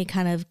to any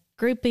kind of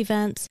group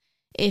events,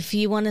 if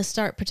you want to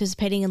start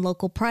participating in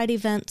local pride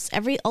events,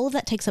 all of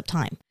that takes up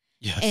time.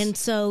 Yes. And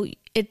so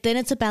then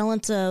it's a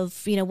balance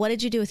of, what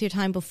did you do with your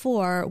time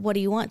before? What do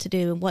you want to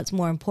do? And what's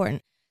more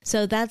important?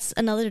 So that's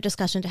another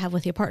discussion to have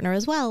with your partner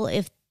as well.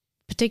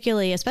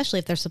 Especially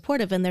if they're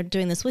supportive and they're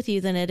doing this with you,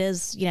 then it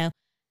is,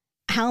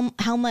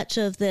 how much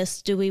of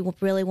this do we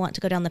really want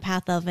to go down the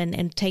path of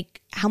and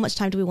take, how much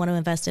time do we want to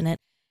invest in it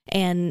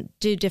and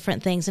do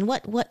different things? And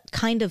what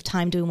kind of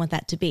time do we want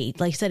that to be?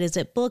 Like I said, is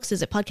it books?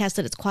 Is it podcasts?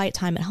 That it's quiet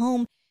time at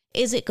home?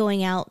 Is it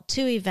going out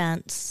to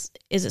events?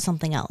 Is it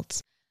something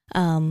else?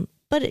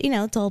 But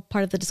it's all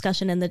part of the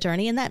discussion and the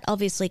journey. And that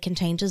obviously can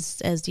change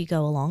as you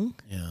go along.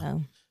 Yeah.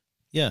 So.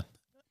 Yeah.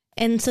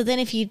 And so then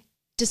if you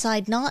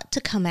decide not to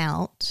come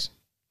out,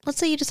 let's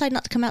say you decide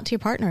not to come out to your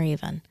partner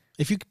even.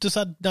 If you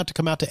decide not to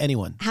come out to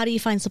anyone. How do you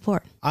find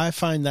support? I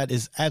find that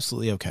is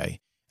absolutely okay.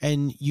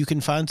 And you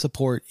can find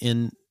support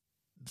in,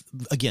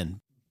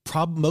 again,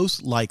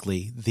 most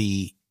likely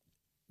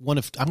I'm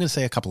going to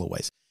say a couple of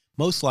ways.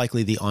 Most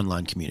likely the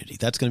online community.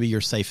 That's going to be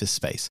your safest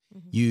space.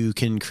 Mm-hmm. You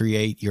can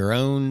create your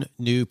own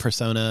new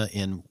persona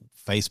in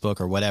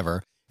Facebook or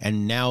whatever,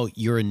 and now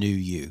you're a new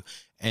you.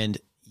 And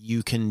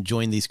you can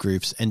join these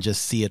groups and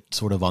just see it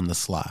sort of on the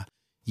sly.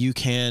 You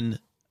can,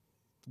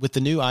 with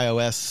the new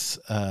iOS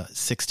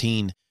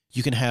 16,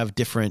 you can have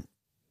different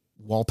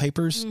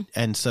wallpapers. Mm.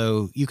 And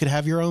so you could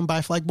have your own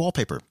bi flag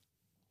wallpaper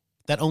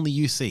that only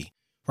you see,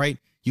 right?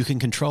 You can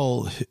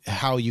control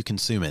how you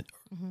consume it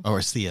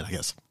or see it, I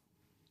guess.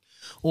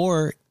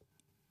 Or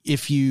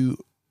if you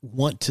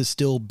want to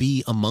still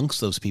be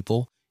amongst those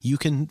people, you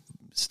can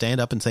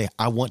stand up and say,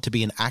 I want to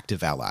be an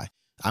active ally.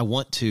 I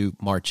want to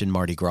march in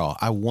Mardi Gras.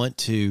 I want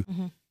to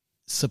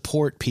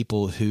support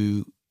people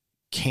who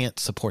can't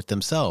support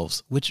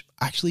themselves, which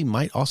actually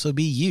might also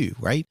be you,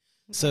 right?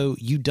 So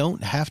you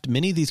don't have to,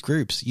 many of these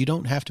groups, you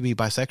don't have to be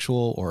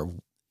bisexual or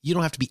you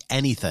don't have to be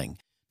anything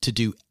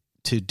to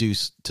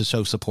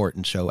show support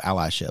and show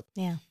allyship.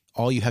 Yeah.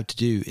 All you have to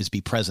do is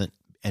be present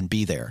and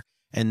be there.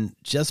 And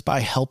just by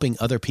helping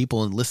other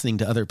people and listening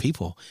to other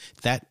people,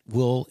 that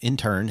will in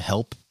turn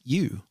help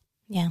you.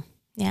 Yeah.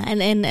 Yeah.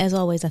 And as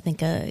always, I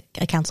think a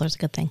counselor is a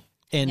good thing.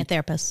 And a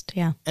therapist.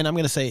 Yeah. And I'm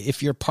going to say,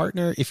 if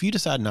you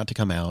decide not to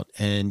come out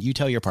and you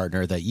tell your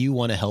partner that you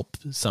want to help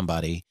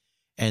somebody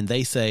and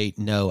they say,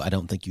 no, I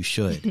don't think you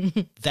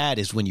should, that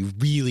is when you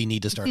really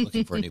need to start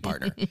looking for a new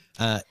partner.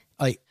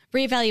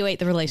 Reevaluate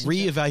the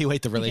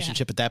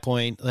relationship. At that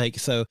point.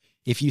 So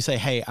if you say,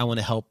 hey, I want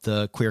to help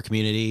the queer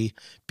community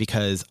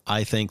because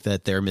I think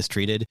that they're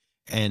mistreated,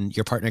 and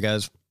your partner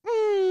goes,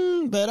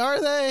 but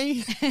are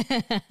they?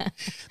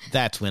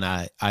 That's when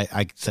I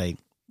say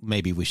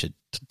maybe we should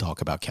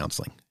talk about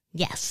counseling.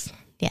 Yes.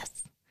 Yes.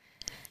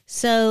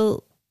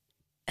 So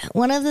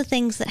one of the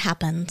things that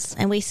happens,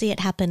 and we see it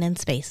happen in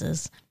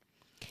spaces,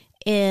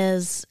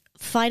 is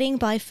fighting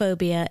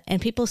biphobia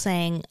and people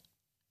saying,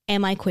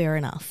 am I queer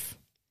enough?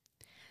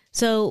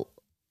 So,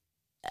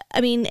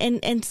 I mean, and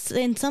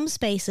in some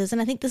spaces,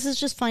 and I think this is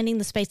just finding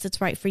the space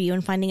that's right for you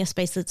and finding a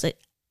space that's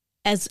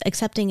as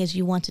accepting as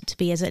you want it to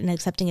be, and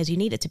accepting as you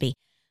need it to be.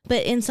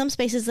 But in some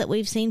spaces that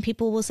we've seen,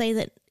 people will say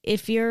that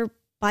if you're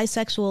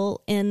bisexual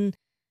in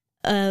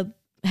a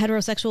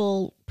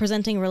heterosexual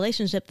presenting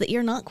relationship, that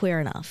you're not queer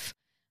enough.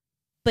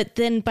 But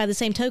then by the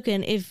same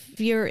token, if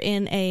you're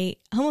in a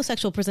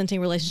homosexual presenting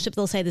relationship,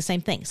 they'll say the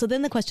same thing. So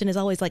then the question is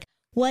always like,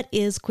 what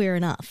is queer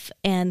enough?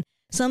 And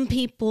some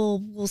people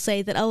will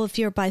say that, oh, if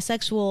you're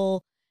bisexual,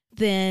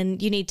 then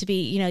you need to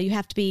be, you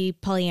have to be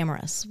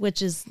polyamorous,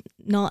 which is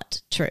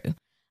not true.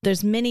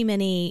 There's many,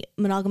 many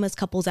monogamous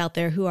couples out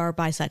there who are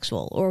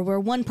bisexual, or where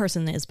one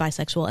person is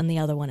bisexual and the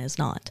other one is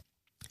not.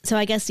 So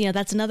I guess,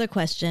 that's another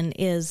question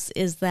is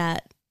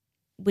that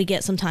we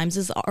get sometimes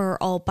is, are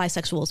all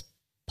bisexuals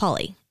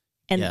poly?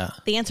 And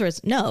the answer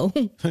is no.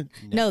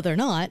 No, they're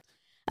not.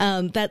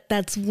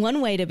 That's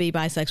one way to be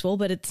bisexual,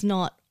 but it's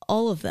not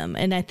all of them.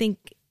 And I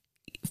think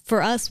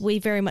for us, we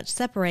very much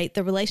separate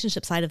the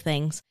relationship side of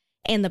things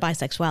and the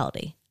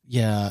bisexuality.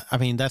 Yeah. I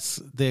mean,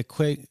 that's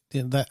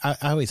I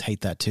always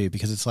hate that too,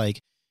 because it's like,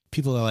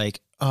 people are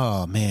like,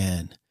 oh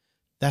man,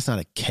 that's not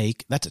a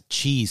cake. That's a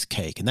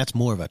cheesecake. And that's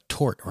more of a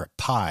tort or a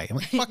pie. I'm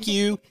like, fuck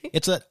you.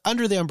 It's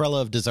under the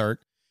umbrella of dessert.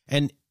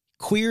 And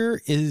queer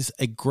is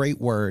a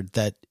great word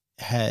that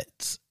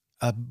has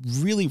a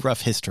really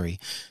rough history.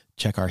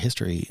 Check our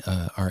history,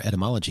 our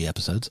etymology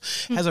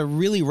episodes, has a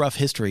really rough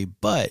history,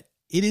 but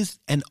it is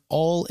an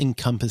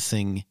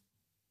all-encompassing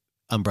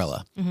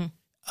umbrella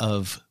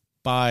of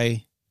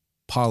bi,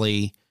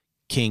 poly,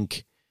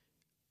 kink,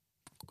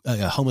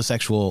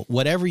 homosexual,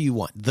 whatever you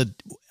want.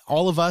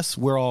 All of us,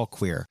 we're all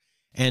queer.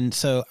 And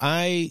so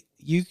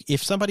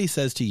if somebody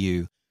says to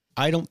you,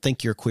 I don't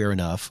think you're queer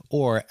enough,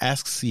 or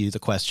asks you the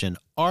question,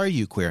 are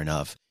you queer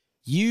enough?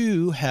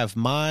 You have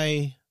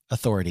my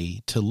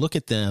authority to look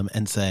at them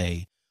and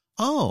say,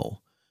 oh,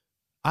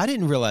 I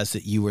didn't realize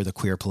that you were the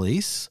queer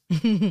police.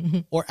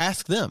 Or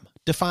ask them,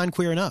 define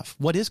queer enough.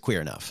 What is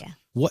queer enough?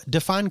 Yeah.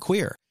 Define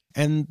queer?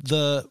 And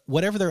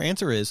whatever their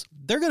answer is,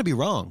 they're going to be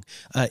wrong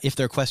if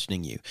they're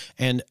questioning you.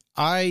 And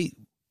I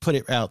put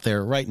it out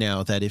there right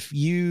now that if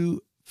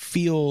you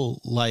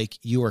feel like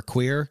you are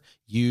queer,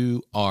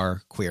 you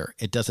are queer.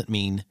 It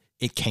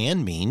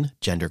can mean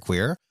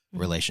genderqueer,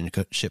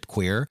 relationship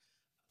queer.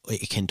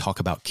 It can talk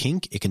about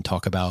kink. It can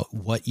talk about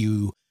what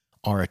you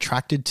are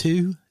attracted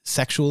to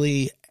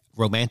sexually,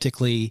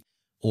 romantically,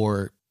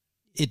 or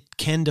it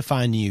can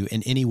define you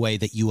in any way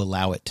that you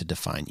allow it to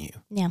define you.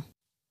 Yeah.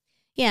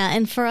 Yeah.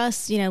 And for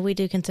us, we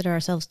do consider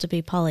ourselves to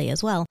be poly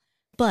as well,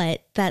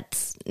 but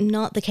that's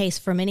not the case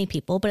for many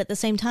people. But at the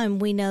same time,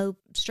 we know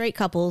straight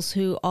couples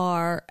who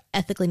are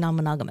ethically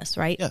non-monogamous,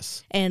 right?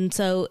 Yes. And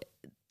so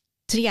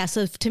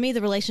to me, the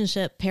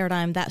relationship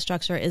paradigm, that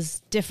structure is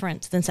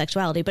different than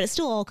sexuality, but it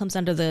still all comes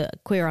under the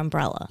queer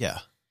umbrella. Yeah.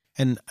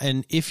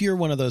 And if you're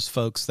one of those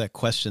folks that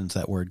questions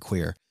that word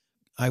queer,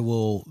 I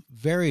will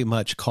very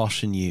much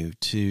caution you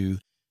to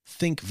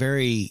think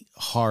very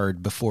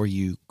hard before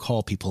you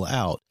call people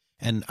out.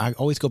 And I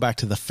always go back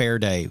to the Fair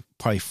Day,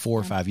 probably 4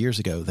 or 5 years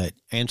ago, that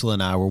Angela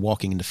and I were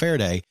walking into Fair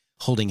Day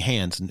holding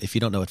hands. And if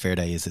you don't know what Fair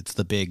Day is, it's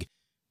the big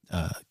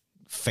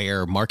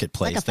fair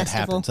marketplace like that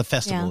happens, a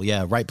festival.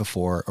 Yeah. Right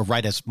before or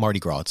right as Mardi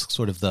Gras. It's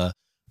sort of the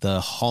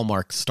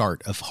hallmark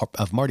start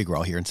of Mardi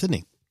Gras here in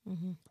Sydney,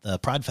 the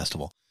Pride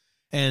Festival.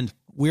 And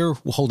we're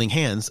holding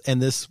hands,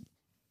 and this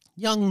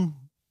young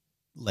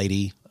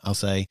lady, I'll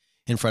say,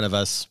 in front of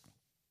us,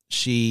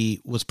 she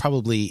was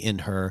probably in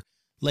her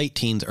late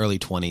teens, early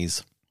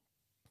 20s,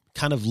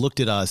 kind of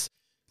looked at us,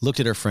 looked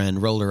at her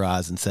friend, rolled her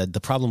eyes, and said,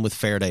 the problem with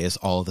Fair Day is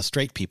all the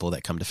straight people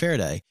that come to Fair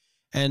Day.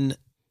 And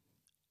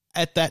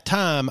at that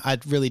time, I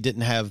really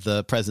didn't have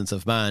the presence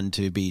of mind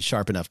to be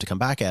sharp enough to come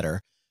back at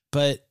her.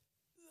 But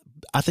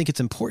I think it's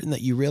important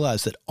that you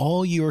realize that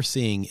all you're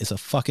seeing is a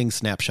fucking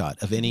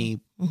snapshot of any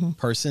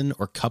person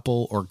or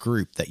couple or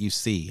group that you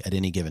see at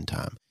any given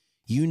time.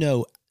 You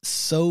know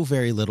so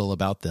very little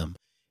about them.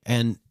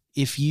 And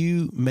if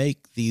you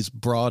make these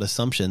broad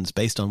assumptions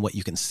based on what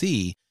you can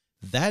see,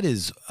 that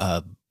is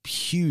a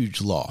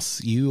huge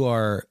loss. You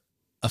are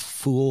a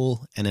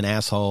fool and an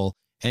asshole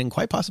and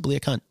quite possibly a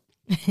cunt.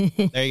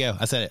 There you go.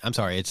 I said it. I'm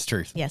sorry. It's the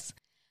truth. Yes.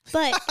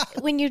 But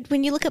when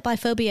you look at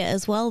biphobia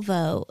as well,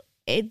 though,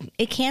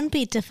 it can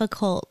be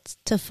difficult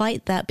to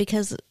fight that,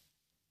 because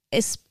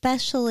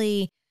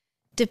especially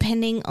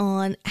depending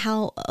on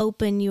how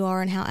open you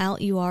are and how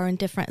out you are in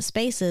different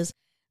spaces,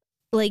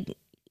 like,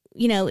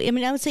 you know, I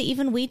mean, I would say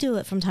even we do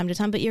it from time to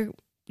time, but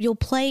you'll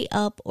play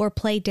up or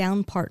play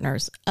down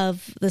partners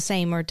of the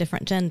same or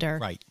different gender,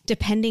 right,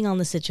 depending on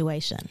the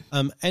situation.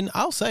 And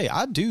I'll say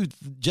I do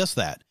just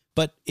that.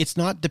 But it's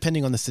not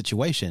depending on the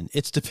situation.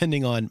 It's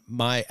depending on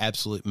my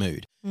absolute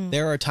mood.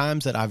 There are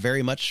times that I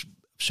very much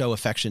show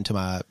affection to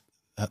my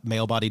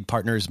male-bodied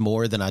partners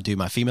more than I do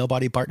my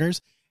female-bodied partners.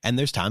 And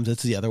there's times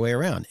it's the other way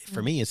around.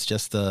 For me, it's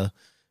just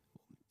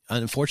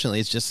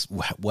unfortunately, it's just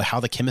how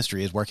the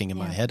chemistry is working in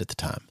my head at the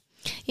time.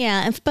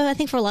 Yeah. But I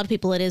think for a lot of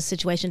people, it is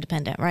situation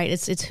dependent, right?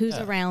 It's who's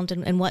around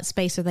and what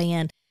space are they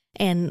in.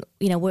 And,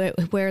 you know, where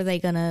are they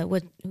who are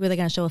they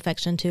going to show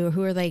affection to, or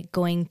who are they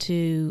going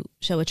to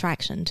show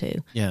attraction to?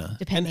 Yeah.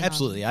 And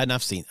absolutely. I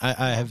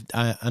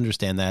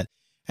understand that.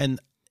 And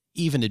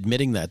even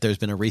admitting that, there's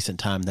been a recent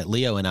time that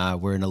Leo and I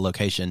were in a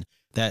location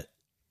that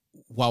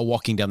while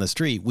walking down the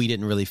street, we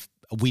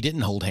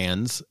didn't hold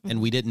hands and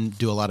we didn't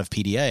do a lot of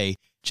PDA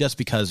just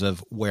because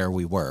of where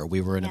we were. We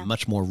were in a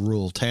much more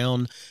rural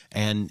town,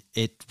 and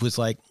it was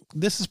like,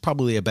 this is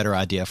probably a better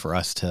idea for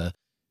us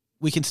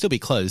we can still be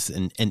close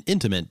and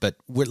intimate, but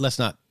let's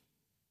not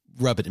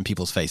rub it in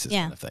people's faces,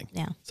 kind of thing.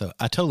 Yeah. So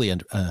I totally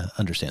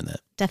understand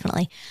that.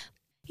 Definitely.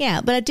 Yeah.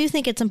 But I do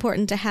think it's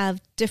important to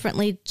have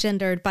differently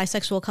gendered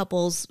bisexual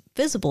couples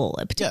visible,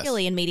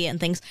 particularly in media and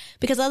things,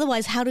 because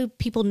otherwise, how do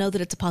people know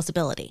that it's a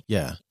possibility?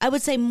 Yeah. I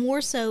would say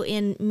more so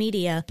in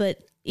media,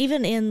 but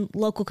even in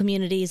local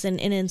communities and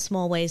in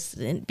small ways,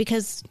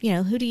 because, you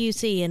know, who do you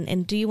see?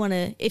 And do you want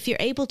to, if you're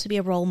able to be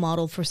a role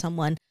model for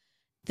someone,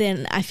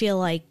 then I feel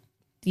like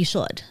you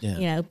should, you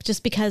know,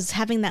 just because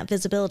having that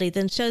visibility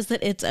then shows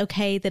that it's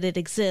okay, that it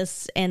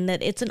exists, and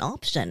that it's an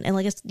option. And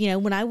like, you know,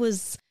 when I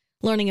was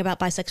learning about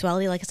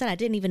bisexuality, like I said, I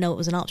didn't even know it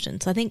was an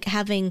option. So I think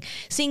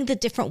seeing the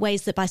different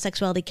ways that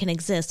bisexuality can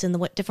exist and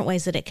the different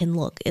ways that it can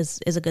look is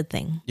a good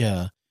thing.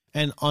 Yeah.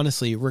 And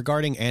honestly,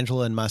 regarding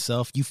Angela and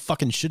myself, you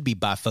fucking should be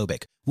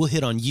biphobic. We'll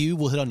hit on you.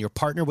 We'll hit on your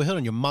partner. We'll hit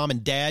on your mom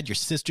and dad, your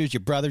sisters,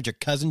 your brothers, your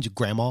cousins, your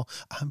grandma.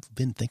 I've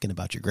been thinking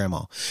about your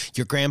grandma,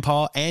 your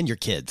grandpa, and your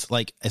kids,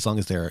 like, as long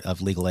as they're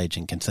of legal age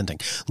and consenting.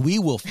 We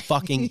will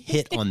fucking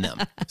hit on them.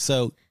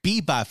 So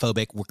be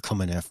biphobic. We're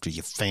coming after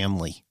your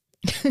family.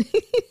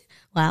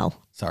 Wow.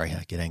 Sorry,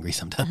 I get angry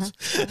sometimes.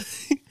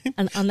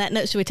 And on that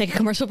note, should we take a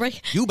commercial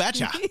break? You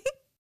betcha.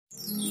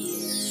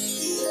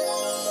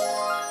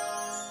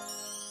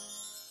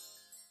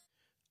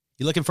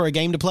 You looking for a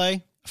game to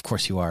play? Of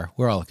course you are.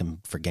 We're all looking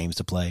for games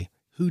to play.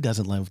 Who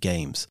doesn't love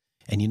games?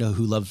 And you know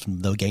who loves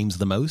the games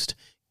the most?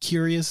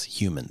 Curious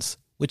Humans,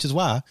 which is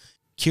why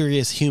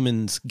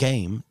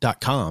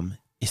CuriousHumansGame.com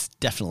is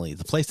definitely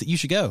the place that you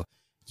should go.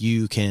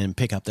 You can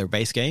pick up their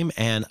base game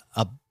and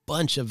a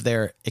bunch of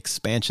their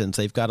expansions.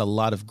 They've got a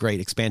lot of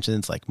great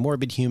expansions like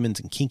Morbid Humans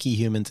and Kinky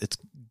Humans. It's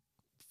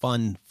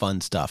fun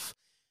stuff.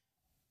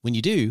 When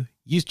you do,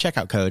 use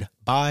checkout code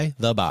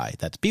BYTHEBUY.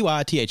 That's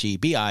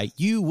BYTHEBI.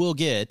 You will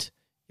get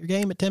your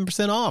game at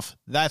 10% off.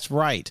 That's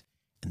right.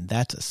 And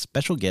that's a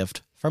special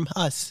gift from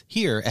us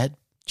here at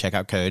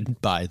checkout code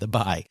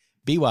BYTHEBUY.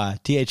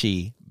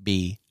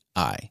 BYTHEBI.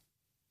 All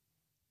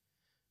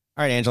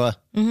right, Angela.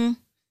 Mm-hmm.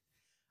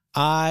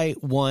 I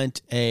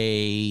want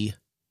a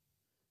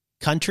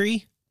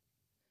country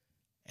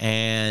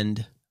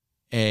and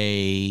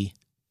a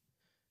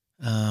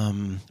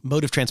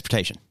mode of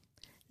transportation.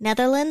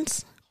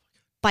 Netherlands,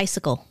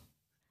 bicycle.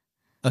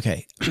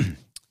 Okay.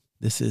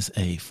 This is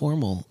a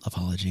formal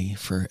apology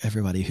for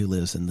everybody who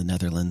lives in the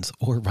Netherlands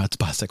or rides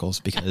bicycles,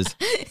 because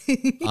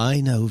I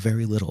know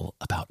very little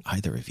about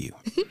either of you.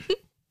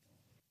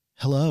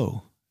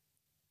 Hello.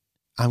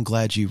 I'm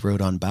glad you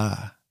rode on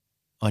by.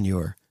 on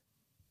your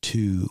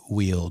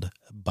two-wheeled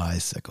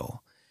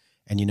bicycle.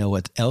 And you know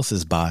what else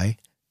is by?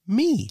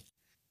 Me.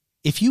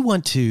 If you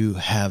want to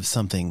have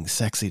something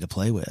sexy to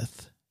play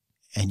with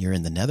and you're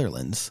in the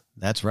Netherlands,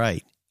 that's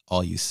right,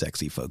 all you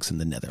sexy folks in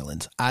the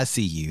Netherlands, I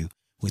see you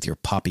with your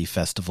poppy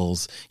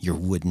festivals, your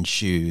wooden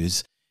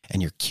shoes,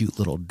 and your cute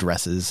little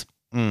dresses.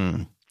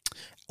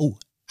 Oh,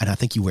 and I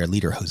think you wear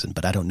lederhosen,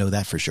 but I don't know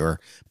that for sure.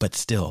 But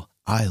still,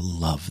 I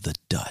love the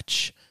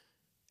Dutch.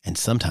 And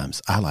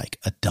sometimes I like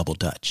a double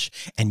Dutch.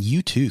 And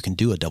you too can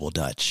do a double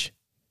Dutch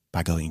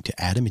by going to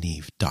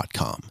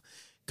adamandeve.com.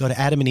 Go to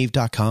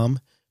adamandeve.com,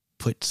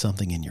 put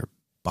something in your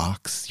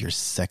box, your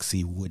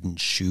sexy wooden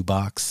shoe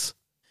box,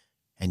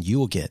 and you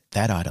will get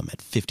that item at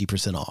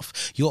 50%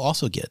 off. You'll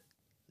also get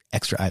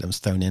extra items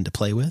thrown in to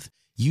play with.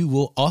 You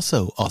will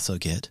also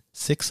get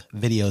 6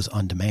 videos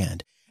on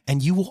demand.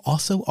 And you will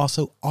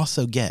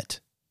also get,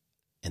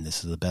 and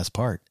this is the best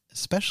part,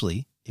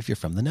 especially if you're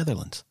from the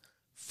Netherlands,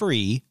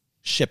 free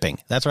shipping.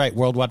 That's right,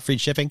 worldwide free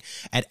shipping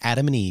at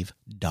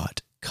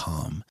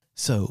adamandeve.com.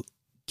 So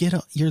get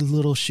your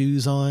little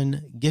shoes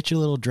on, get your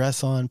little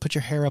dress on, put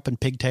your hair up in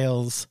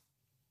pigtails,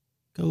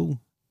 go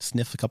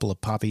sniff a couple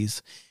of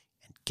poppies,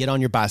 and get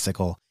on your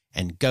bicycle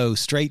and go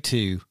straight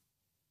to,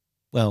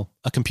 well,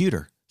 a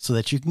computer so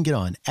that you can get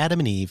on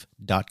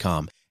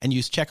adamandeve.com and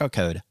use checkout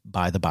code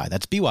BYTHEBI.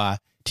 That's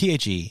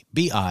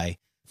BYTHEBI.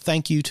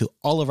 Thank you to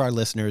all of our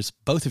listeners,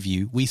 both of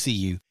you. We see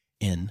you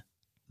in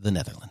the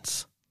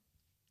Netherlands.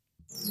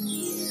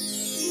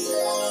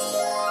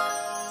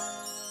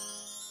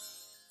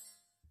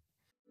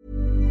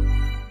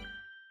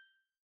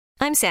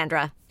 I'm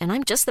Sandra, and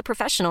I'm just the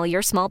professional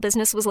your small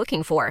business was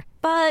looking for.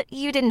 But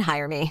you didn't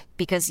hire me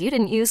because you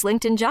didn't use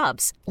LinkedIn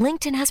Jobs.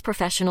 LinkedIn has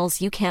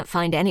professionals you can't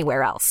find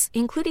anywhere else,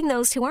 including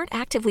those who aren't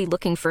actively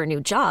looking for a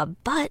new job,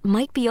 but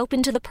might be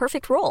open to the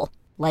perfect role,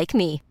 like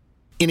me.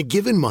 In a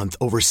given month,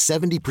 over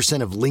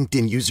 70% of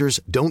LinkedIn users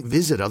don't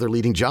visit other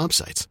leading job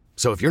sites.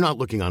 So if you're not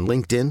looking on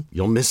LinkedIn,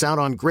 you'll miss out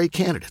on great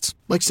candidates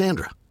like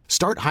Sandra.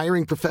 Start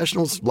hiring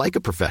professionals like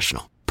a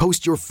professional.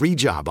 Post your free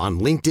job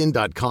on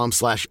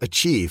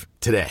linkedin.com/achieve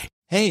today.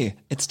 Hey,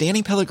 it's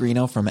Danny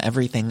Pellegrino from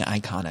Everything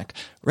Iconic.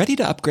 Ready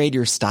to upgrade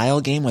your style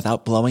game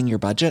without blowing your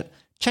budget?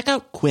 Check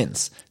out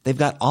Quince. They've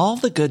got all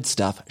the good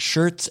stuff,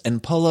 shirts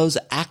and polos,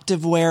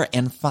 activewear,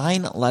 and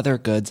fine leather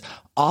goods,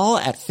 all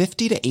at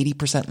 50 to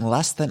 80%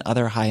 less than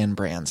other high-end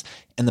brands.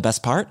 And the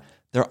best part?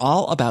 They're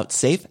all about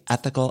safe,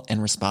 ethical,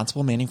 and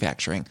responsible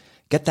manufacturing.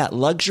 Get that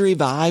luxury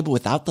vibe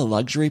without the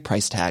luxury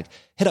price tag.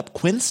 Hit up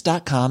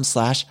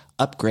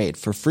quince.com/upgrade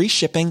for free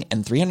shipping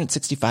and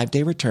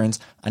 365-day returns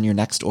on your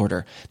next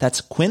order.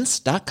 That's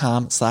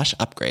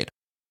quince.com/upgrade.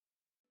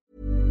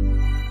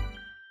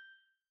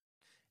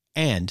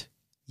 And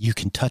you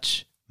can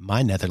touch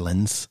my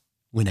Netherlands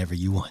whenever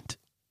you want.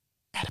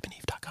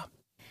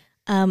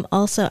 adamandeve.com.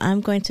 Also,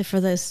 I'm going to,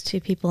 for those 2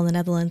 people in the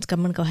Netherlands,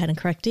 I'm going to go ahead and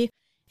correct you.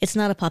 It's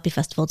not a poppy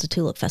festival. It's a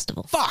tulip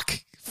festival.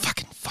 Fuck.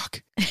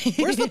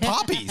 Where's the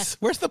poppies?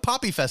 Where's the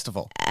poppy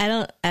festival? I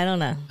don't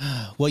know.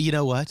 Well, you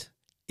know what?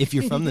 If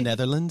you're from the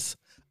Netherlands,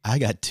 I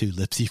got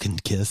tulips you can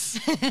kiss.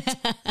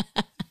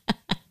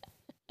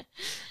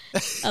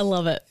 I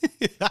love it.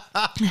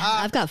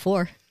 I've got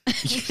 4.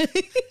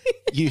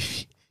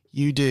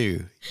 You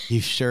do.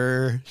 You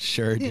sure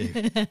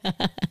do.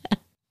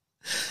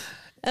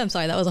 I'm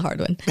sorry, that was a hard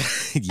one.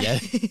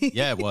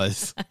 Yeah, it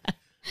was.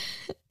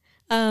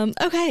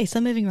 Okay, so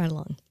moving right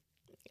along.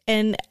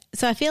 And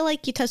so I feel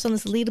like you touched on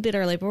this a little bit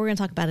earlier, but we're going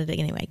to talk about it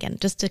anyway again,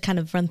 just to kind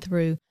of run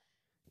through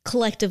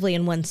collectively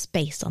in one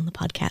space on the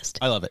podcast.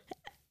 I love it.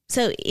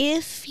 So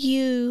if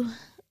you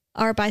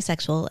are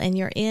bisexual and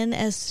you're in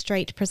a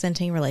straight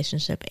presenting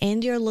relationship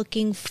and you're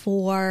looking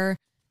for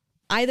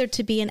either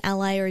to be an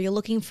ally or you're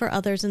looking for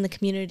others in the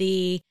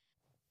community,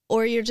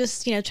 or you're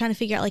just, trying to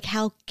figure out like,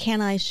 how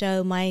can I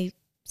show my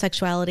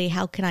sexuality?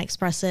 How can I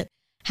express it?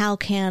 How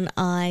can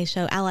I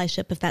show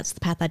allyship if that's the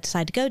path I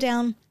decide to go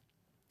down?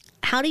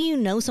 How do you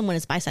know someone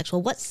is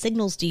bisexual? What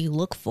signals do you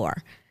look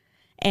for?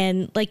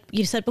 And like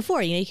you said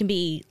before, you can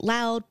be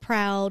loud,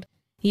 proud,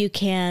 you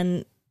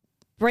can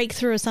break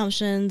through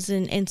assumptions.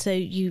 And so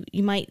you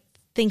might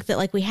think that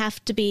like we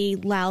have to be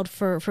loud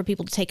for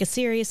people to take us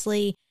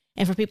seriously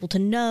and for people to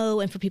know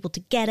and for people to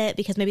get it,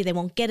 because maybe they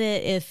won't get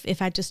it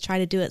if I just try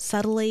to do it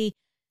subtly.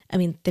 I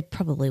mean, they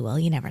probably will.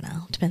 You never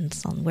know.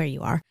 Depends on where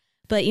you are.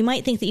 But you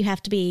might think that you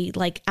have to be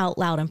like out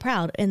loud and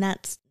proud, and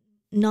that's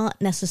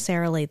not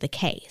necessarily the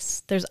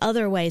case. There's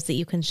other ways that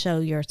you can show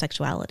your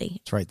sexuality.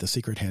 That's right. The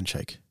secret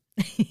handshake.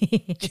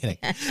 Kidding.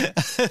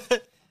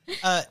 It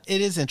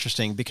is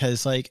interesting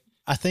because like,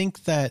 I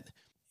think that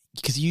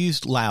because you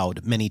used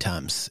loud many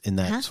times in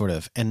that sort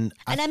of, and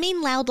I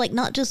mean loud, like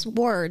not just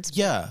words.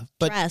 Yeah.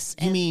 But dress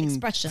you and mean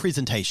expression.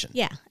 Presentation.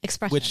 Yeah.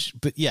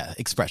 Expression.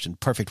 Expression.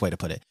 Perfect way to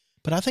put it.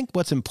 But I think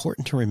what's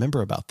important to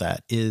remember about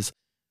that is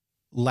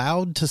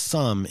loud to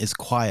some is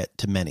quiet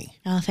to many.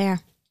 Oh,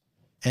 fair.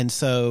 And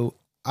so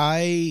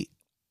I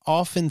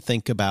often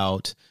think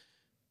about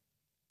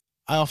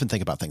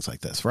things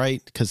like this,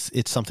 right? Because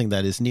it's something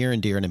that is near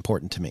and dear and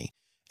important to me.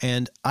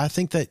 And I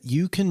think that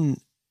you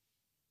can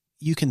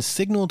you can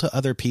signal to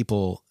other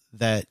people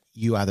that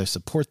you either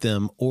support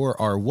them or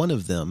are one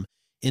of them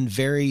in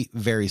very,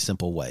 very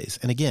simple ways.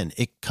 And again,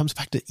 it comes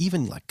back to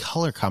even like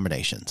color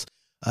combinations,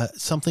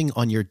 something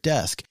on your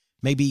desk,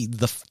 maybe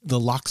the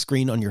lock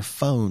screen on your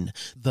phone,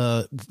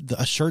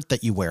 a shirt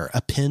that you wear,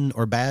 a pin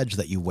or badge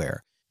that you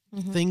wear,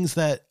 things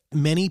that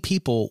many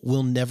people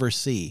will never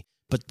see,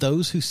 but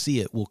those who see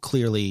it will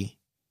clearly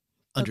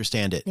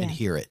understand it and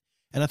hear it.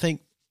 And I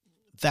think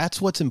that's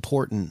what's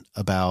important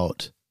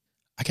about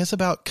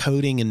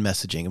coding and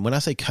messaging. And when I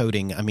say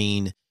coding, I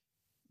mean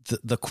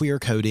the queer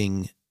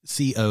coding,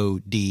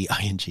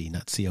 coding,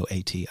 not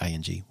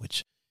coating,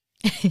 which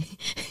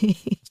is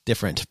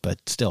different,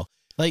 but still,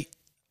 like,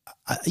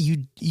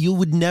 you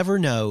would never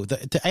know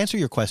to answer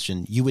your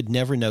question. You would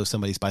never know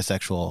somebody's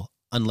bisexual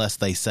unless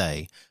they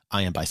say,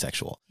 I am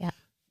bisexual. Yeah.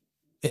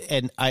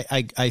 And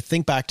I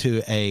think back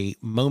to a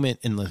moment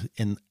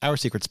in Our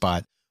Secret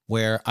Spot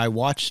where I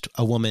watched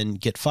a woman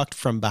get fucked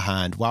from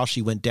behind while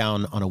she went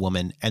down on a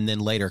woman and then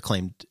later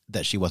claimed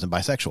that she wasn't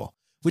bisexual,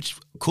 which,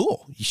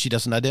 cool. She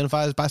doesn't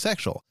identify as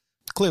bisexual.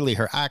 Clearly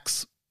her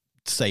acts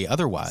say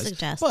otherwise.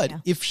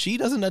 If she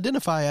doesn't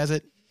identify as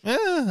it,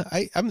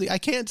 I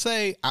can't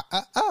say,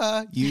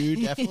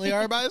 you definitely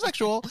are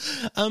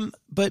bisexual.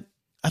 But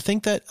I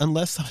think that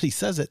unless somebody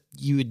says it,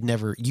 you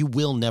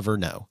will never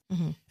know.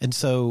 Mm-hmm. And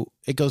so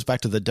it goes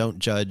back to the don't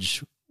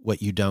judge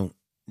what you don't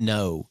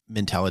know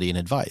mentality and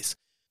advice.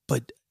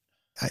 But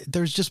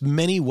there's just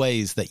many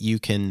ways that you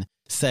can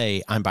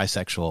say I'm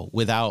bisexual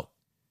without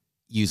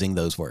using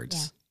those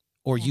words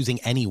or using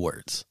any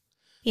words.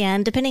 Yeah.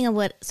 And depending on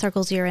what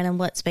circles you're in and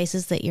what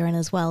spaces that you're in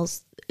as well,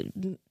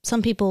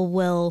 some people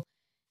will,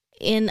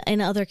 in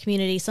other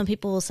communities, some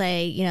people will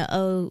say, you know,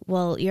 oh,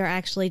 well, you're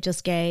actually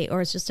just gay,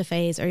 or it's just a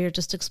phase, or you're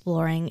just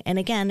exploring. And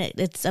again,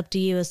 it's up to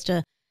you as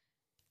to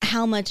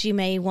how much you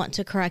may want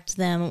to correct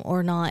them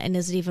or not. And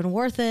is it even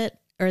worth it?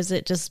 Or is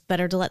it just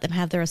better to let them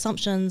have their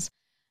assumptions?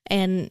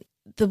 And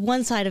the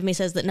one side of me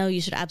says that no,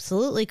 you should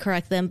absolutely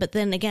correct them. But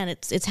then again,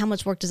 it's how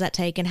much work does that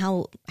take, and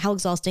how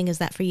exhausting is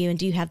that for you? And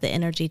do you have the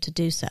energy to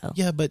do so?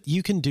 Yeah, but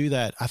you can do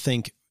that, I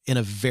think, in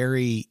a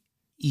very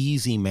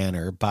easy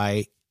manner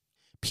by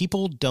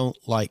people don't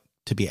like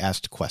to be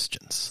asked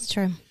questions. It's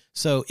true.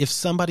 So if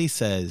somebody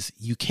says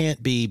you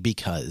can't be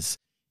because,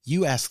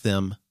 you ask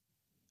them,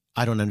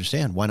 I don't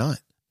understand. Why not?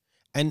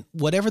 And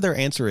whatever their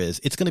answer is,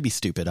 it's going to be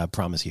stupid, I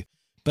promise you.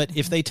 But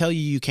if they tell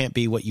you can't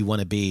be what you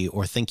want to be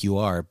or think you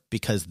are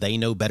because they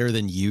know better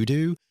than you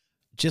do,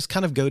 just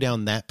kind of go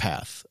down that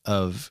path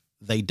of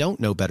they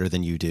don't know better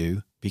than you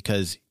do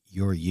because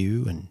you're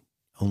you and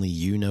only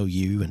you know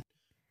you, and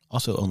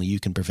also only you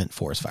can prevent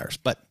forest fires,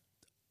 but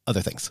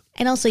other things.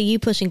 And also you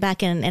pushing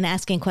back and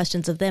asking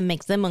questions of them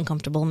makes them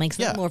uncomfortable, makes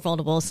them more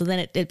vulnerable. So then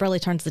it really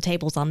turns the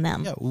tables on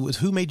them. Yeah.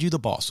 Who made you the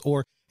boss?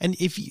 And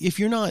if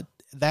you're not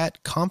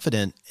that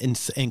confident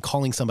in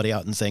calling somebody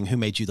out and saying, who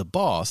made you the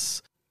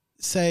boss?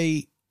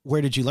 Say,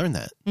 where did you learn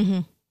that? Mm-hmm.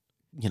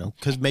 You know,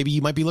 because maybe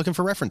you might be looking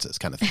for references,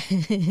 kind of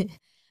thing.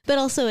 But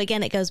also,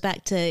 again, it goes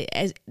back to,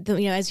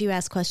 as you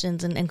ask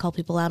questions and call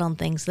people out on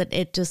things, that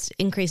it just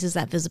increases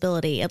that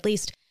visibility, at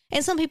least.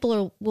 And some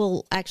people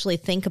will actually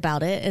think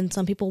about it, and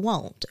some people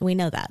won't. We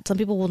know that. Some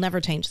people will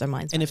never change their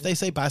minds. And if they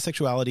say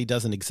bisexuality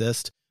doesn't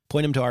exist,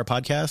 point them to our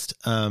podcast.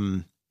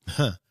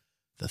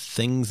 The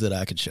things that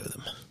I could show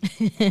them.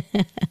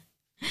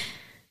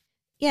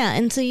 Yeah,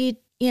 and so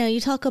you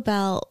talk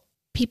about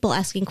people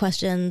asking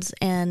questions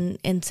and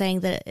saying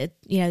that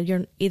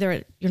you're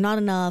not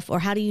enough, or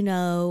how do you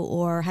know,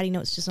 or how do you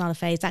know it's just not a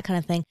phase, that kind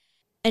of thing.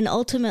 And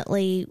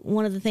ultimately,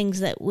 one of the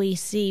things that we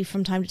see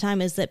from time to time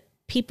is that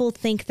people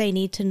think they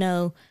need to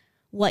know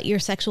what your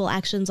sexual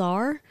actions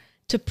are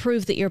to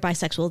prove that you're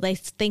bisexual. They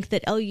think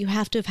that, oh, you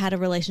have to have had a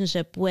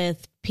relationship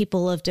with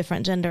people of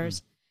different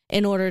genders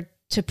in order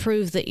to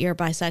prove that you're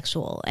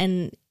bisexual.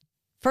 And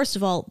first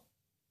of all,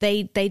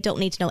 they don't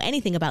need to know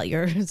anything about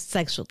your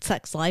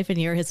sex life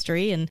and your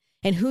history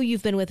and who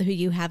you've been with, who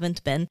you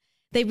haven't been.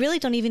 They really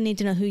don't even need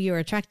to know who you're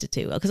attracted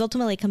to, because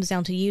ultimately it comes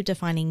down to you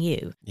defining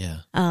you. Yeah.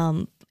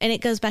 And it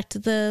goes back to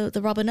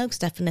the Robin Oakes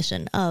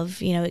definition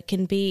of, it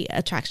can be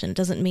attraction. It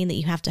doesn't mean that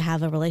you have to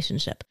have a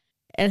relationship.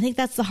 And I think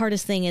that's the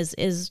hardest thing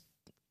is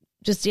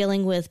just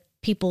dealing with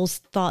people's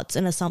thoughts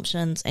and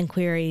assumptions and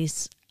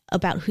queries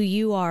about who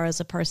you are as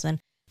a person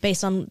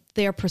based on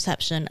their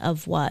perception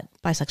of what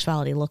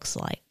bisexuality looks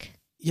like.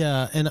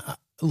 Yeah. And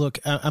look,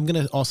 I'm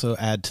going to also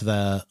add to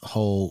the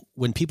whole,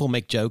 when people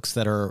make jokes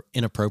that are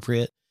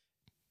inappropriate,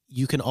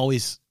 you can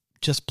always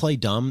just play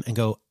dumb and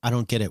go, I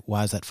don't get it.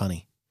 Why is that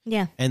funny?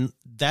 Yeah. And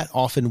that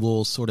often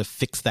will sort of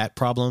fix that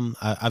problem.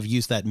 I've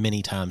used that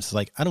many times.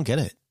 Like, I don't get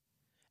it.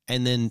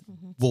 And then,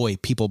 boy,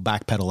 people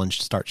backpedal and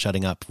start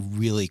shutting up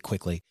really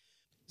quickly.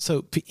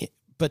 So,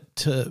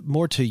 but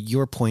more to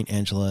your point,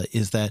 Angela,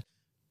 is that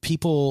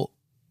people,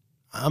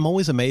 I'm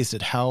always amazed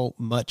at how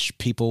much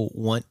people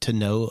want to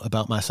know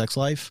about my sex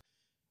life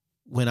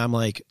when I'm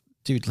like,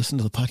 dude, listen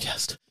to the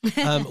podcast.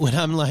 When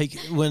I'm like,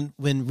 when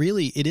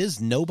really it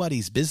is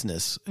nobody's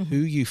business who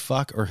you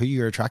fuck or who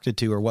you're attracted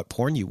to or what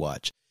porn you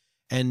watch.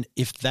 And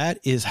if that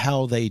is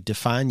how they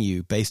define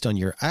you based on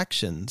your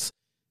actions,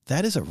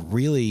 that is a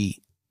really,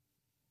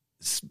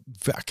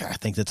 I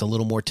think that's a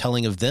little more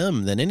telling of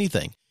them than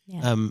anything.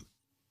 Yeah.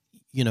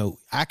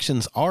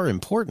 Actions are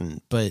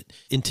important, but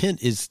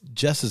intent is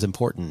just as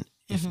important,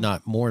 if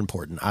not more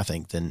important, I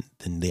think, than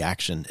the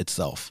action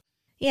itself.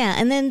 Yeah.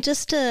 And then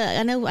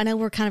I know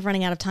we're kind of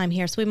running out of time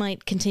here, so we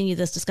might continue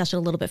this discussion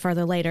a little bit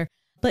further later,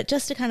 but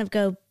just to kind of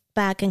go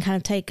back and kind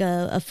of take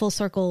a full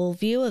circle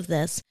view of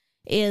this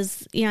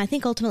is, I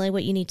think ultimately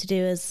what you need to do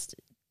is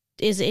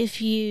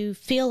if you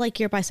feel like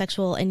you're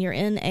bisexual and you're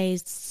in a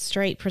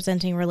straight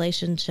presenting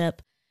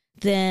relationship,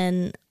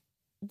 then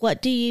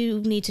what do you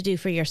need to do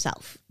for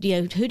yourself?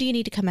 Who do you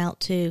need to come out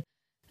to?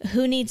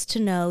 Who needs to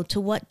know? To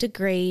what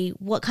degree?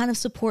 What kind of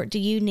support do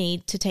you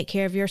need to take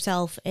care of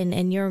yourself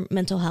and your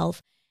mental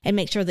health and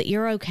make sure that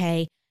you're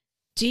okay?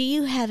 Do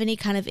you have any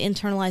kind of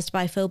internalized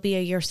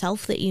biphobia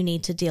yourself that you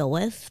need to deal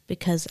with?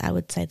 Because I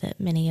would say that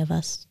many of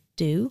us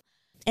do.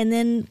 And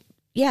then,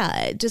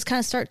 just kind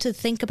of start to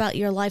think about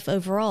your life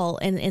overall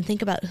and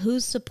think about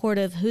who's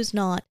supportive, who's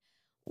not.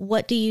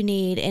 What do you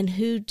need, and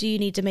who do you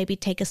need to maybe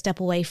take a step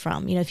away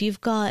from? If you've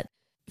got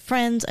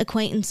friends,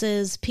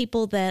 acquaintances,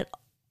 people that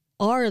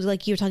are,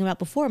 like you were talking about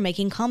before,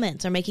 making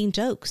comments or making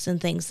jokes and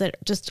things that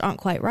just aren't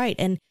quite right.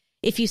 And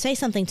if you say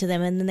something to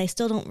them and then they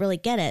still don't really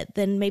get it,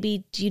 then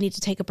maybe you need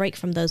to take a break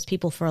from those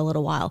people for a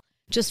little while,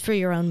 just for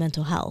your own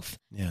mental health.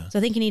 Yeah. So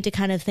I think you need to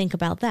kind of think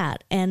about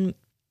that. And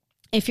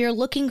if you're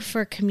looking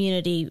for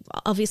community,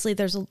 obviously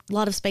there's a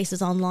lot of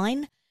spaces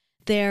online.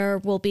 There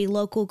will be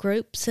local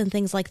groups and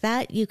things like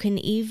that. You can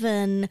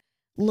even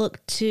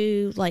look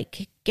to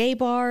like gay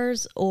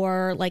bars,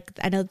 or like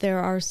I know there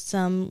are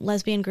some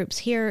lesbian groups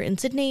here in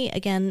Sydney.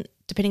 Again,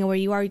 depending on where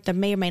you are, there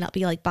may or may not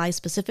be like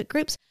bi-specific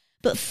groups,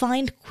 but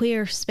find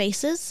queer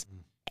spaces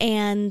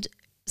and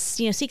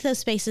seek those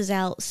spaces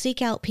out.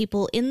 Seek out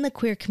people in the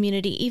queer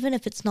community, even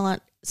if it's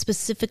not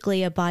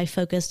specifically a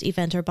bi-focused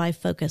event or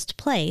bi-focused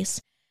place.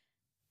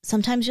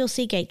 Sometimes you'll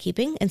see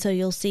gatekeeping, and so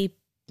you'll see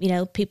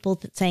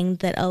people saying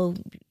that,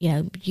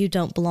 you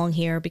don't belong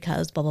here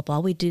because blah, blah, blah.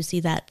 We do see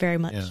that very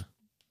much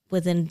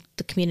within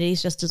the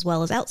communities just as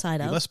well as outside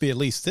of. You must be at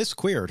least this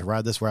queer to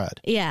ride this ride.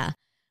 Yeah,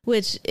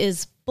 which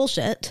is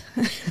bullshit.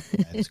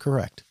 That is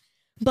correct.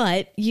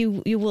 But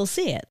you will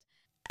see it.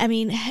 I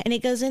mean, and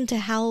it goes into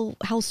how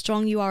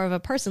strong you are of a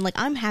person. Like,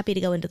 I'm happy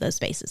to go into those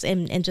spaces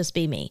and just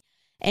be me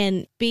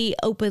and be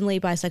openly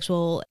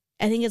bisexual.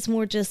 I think it's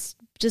more just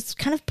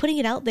kind of putting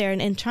it out there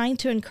and trying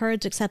to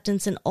encourage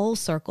acceptance in all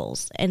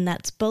circles. And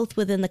that's both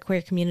within the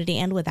queer community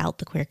and without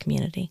the queer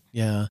community.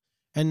 Yeah.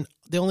 And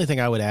the only thing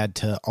I would add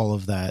to all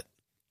of that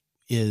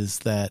is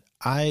that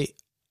I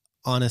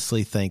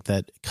honestly think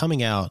that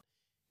coming out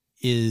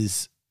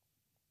is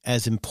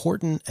as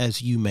important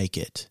as you make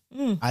it.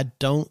 I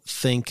don't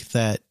think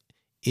that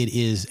it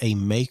is a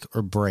make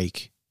or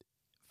break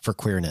for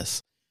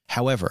queerness.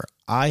 However,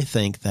 I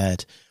think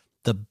that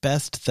the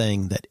best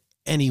thing that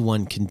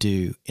anyone can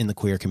do in the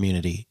queer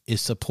community is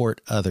support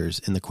others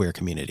in the queer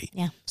community.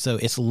 Yeah. So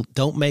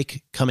don't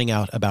make coming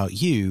out about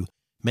you,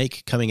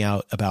 make coming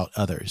out about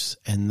others.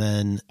 And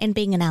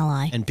being an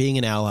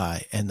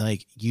ally. And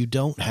like, you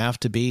don't have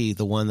to be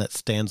the one that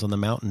stands on the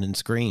mountain and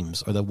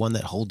screams, or the one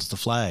that holds the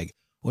flag,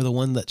 or the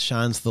one that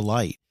shines the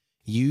light.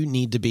 You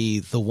need to be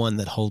the one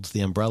that holds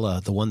the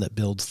umbrella, the one that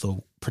builds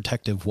the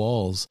protective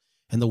walls,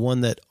 and the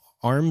one that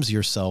arms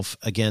yourself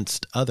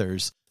against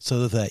others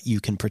so that you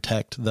can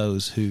protect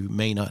those who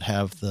may not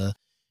have the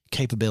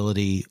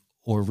capability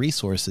or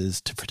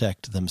resources to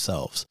protect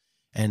themselves.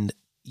 And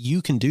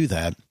you can do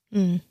that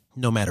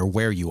no matter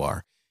where you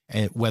are,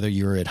 and whether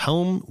you're at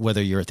home,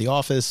 whether you're at the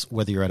office,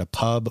 whether you're at a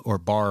pub or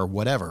bar or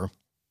whatever.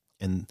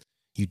 And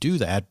you do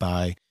that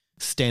by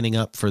standing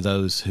up for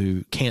those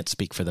who can't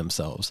speak for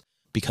themselves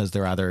because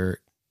they're either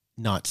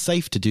not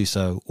safe to do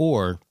so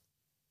or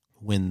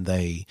when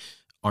they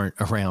aren't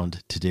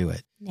around to do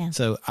it. Yeah.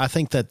 So I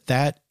think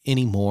that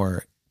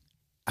anymore,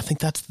 I think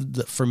that's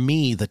for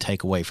me, the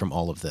takeaway from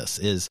all of this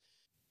is,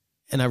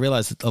 and I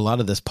realize that a lot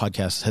of this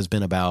podcast has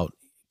been about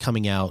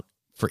coming out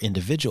for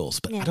individuals,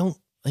 but I don't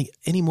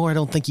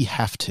think you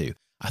have to.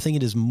 I think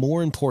it is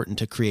more important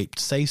to create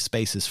safe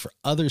spaces for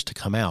others to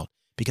come out,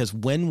 because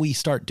when we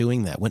start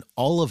doing that, when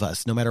all of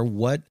us, no matter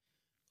what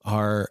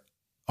our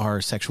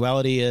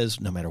sexuality is,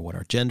 no matter what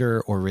our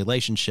gender or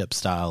relationship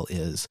style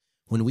is,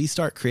 when we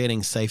start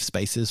creating safe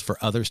spaces for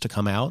others to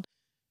come out,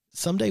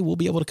 someday we'll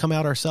be able to come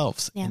out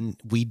ourselves. Yeah. And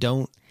we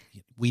don't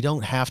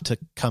have to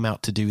come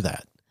out to do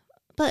that.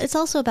 But it's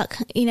also about,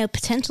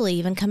 potentially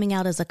even coming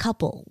out as a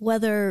couple,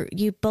 whether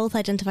you both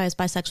identify as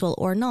bisexual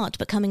or not,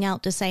 but coming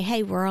out to say,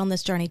 hey, we're on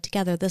this journey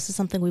together. This is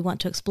something we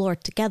want to explore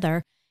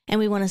together, and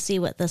we want to see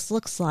what this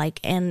looks like.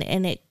 And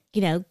it,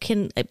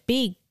 can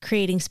be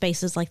creating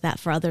spaces like that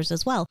for others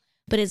as well.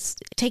 But it's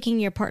taking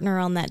your partner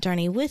on that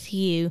journey with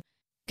you.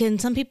 And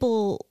some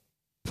people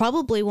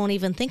probably won't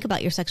even think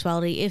about your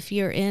sexuality if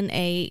you're in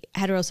a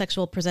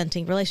heterosexual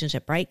presenting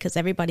relationship, right? Because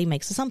everybody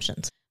makes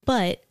assumptions.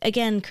 But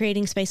again,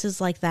 creating spaces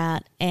like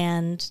that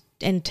and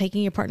and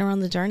taking your partner on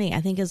the journey,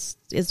 I think is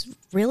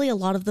really a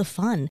lot of the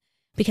fun,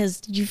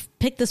 because you've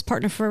picked this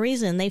partner for a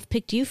reason. They've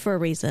picked you for a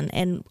reason.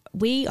 And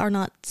we are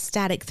not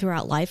static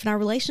throughout life, and our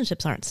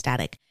relationships aren't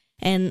static.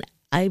 And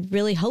I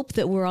really hope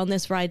that we're on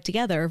this ride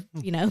together,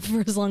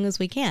 for as long as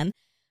we can,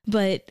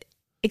 but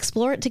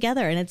explore it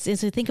together. And it's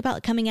to think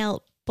about coming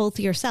out both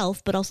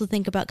yourself, but also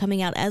think about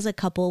coming out as a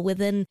couple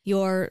within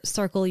your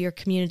circle, your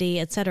community,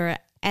 etc.,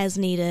 as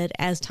needed,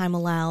 as time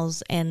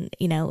allows, and,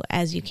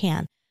 as you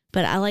can.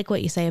 But I like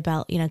what you say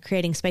about,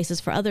 creating spaces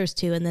for others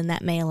too, and then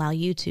that may allow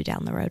you to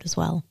down the road as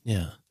well.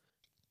 Yeah.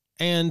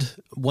 And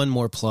one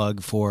more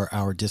plug for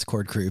our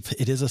Discord group.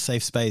 It is a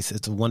safe space.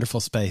 It's a wonderful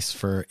space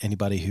for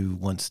anybody who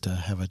wants to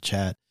have a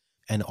chat.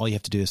 And all you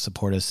have to do is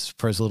support us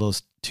for as little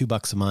as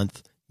 $2 a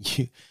month.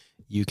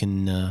 You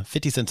can,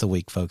 50 cents a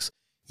week, folks.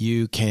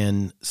 You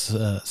can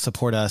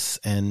support us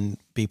and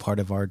be part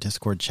of our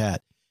Discord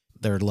chat.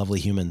 They're lovely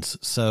humans.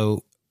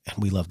 So, and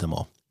we love them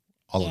all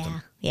of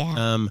them.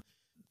 Yeah.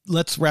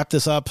 Let's wrap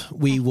this up.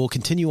 We will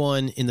continue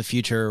on in the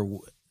future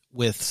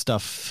with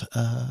stuff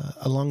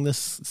along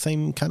this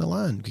same kind of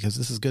line, because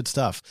this is good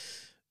stuff.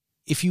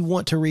 If you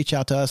want to reach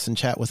out to us and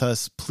chat with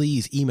us,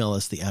 please email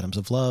us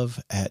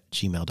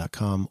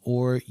theatomsoflove@gmail.com,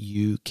 or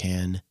you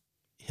can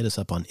hit us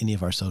up on any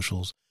of our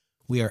socials.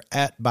 We are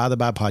at By the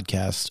By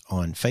Podcast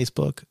on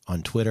Facebook,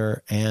 on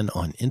Twitter, and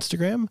on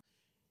Instagram.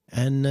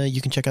 And you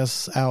can check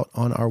us out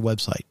on our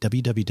website,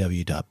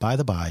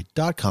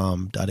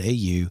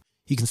 www.bytheby.com.au.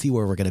 You can see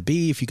where we're going to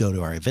be if you go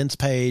to our events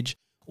page,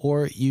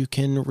 or you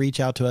can reach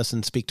out to us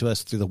and speak to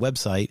us through the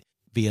website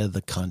via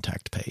the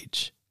contact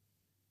page.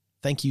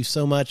 Thank you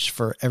so much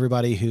for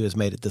everybody who has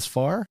made it this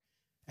far.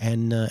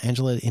 And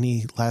Angela,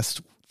 any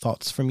last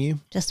thoughts from you?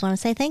 Just want to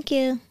say thank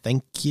you.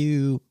 Thank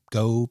you.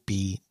 Go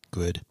be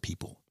good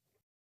people.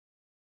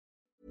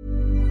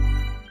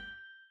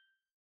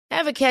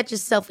 Ever catch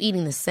yourself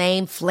eating the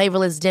same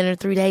flavorless dinner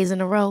 3 days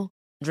in a row?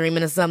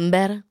 Dreaming of something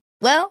better?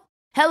 Well,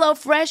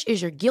 HelloFresh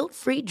is your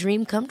guilt-free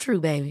dream come true,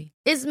 baby.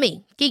 It's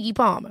me, Keke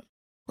Palmer.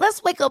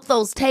 Let's wake up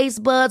those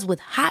taste buds with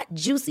hot,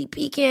 juicy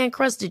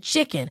pecan-crusted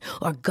chicken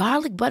or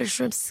garlic butter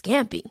shrimp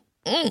scampi.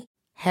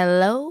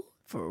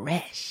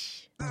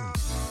 HelloFresh.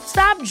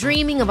 Stop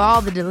dreaming of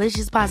all the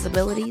delicious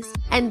possibilities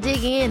and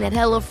dig in at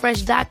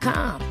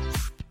HelloFresh.com.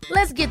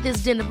 Let's get this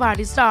dinner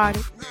party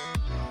started.